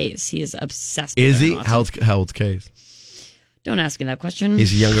kid, Case. He is obsessed with Is Aaron he? Watson. How old's Case? Don't ask me that question. Is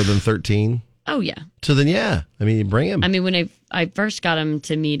he younger than 13? Oh, yeah. So then, yeah. I mean, you bring him. I mean, when I first got him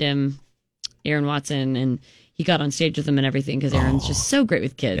to meet him, Aaron Watson, and he got on stage with him and everything because Aaron's just so great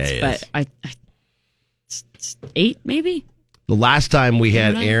with kids. Yeah, but it's 8, maybe? The last time we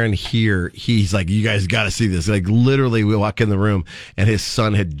had Aaron here, he's like, you guys got to see this. Like, literally, we walk in the room, and his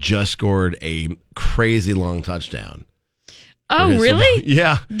son had just scored a crazy long touchdown. Oh, really?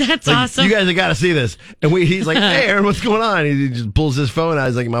 Yeah. That's like, awesome. You guys have got to see this. And he's like, hey, Aaron, what's going on? He just pulls his phone out.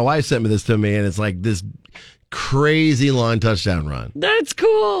 He's like, my wife sent me this to me, and it's like this crazy long touchdown run. That's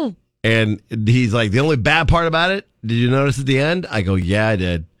cool. And he's like, the only bad part about it, did you notice at the end? I go, yeah, I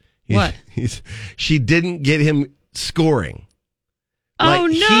did. What? She didn't get him scoring. Oh,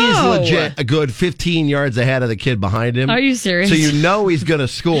 no. He's legit a good 15 yards ahead of the kid behind him. Are you serious? So you know he's going to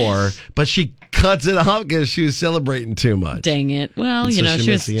score, but she cuts it off because she was celebrating too much. Dang it. Well, And you so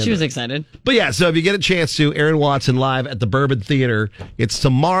know, she was excited. But yeah, so if you get a chance to, Aaron Watson live at the Bourbon Theater, it's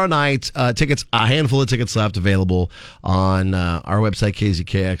tomorrow night. Tickets, a handful of tickets left available on our website,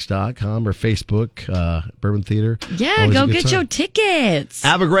 kzkx.com, or Facebook, Bourbon Theater. Yeah, Always a go good get time. your tickets.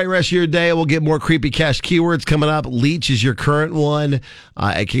 Have a great rest of your day. We'll get more creepy cash keywords coming up. Leech is your current one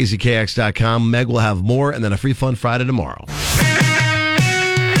at kzkx.com. Meg will have more, and then a free fun Friday tomorrow.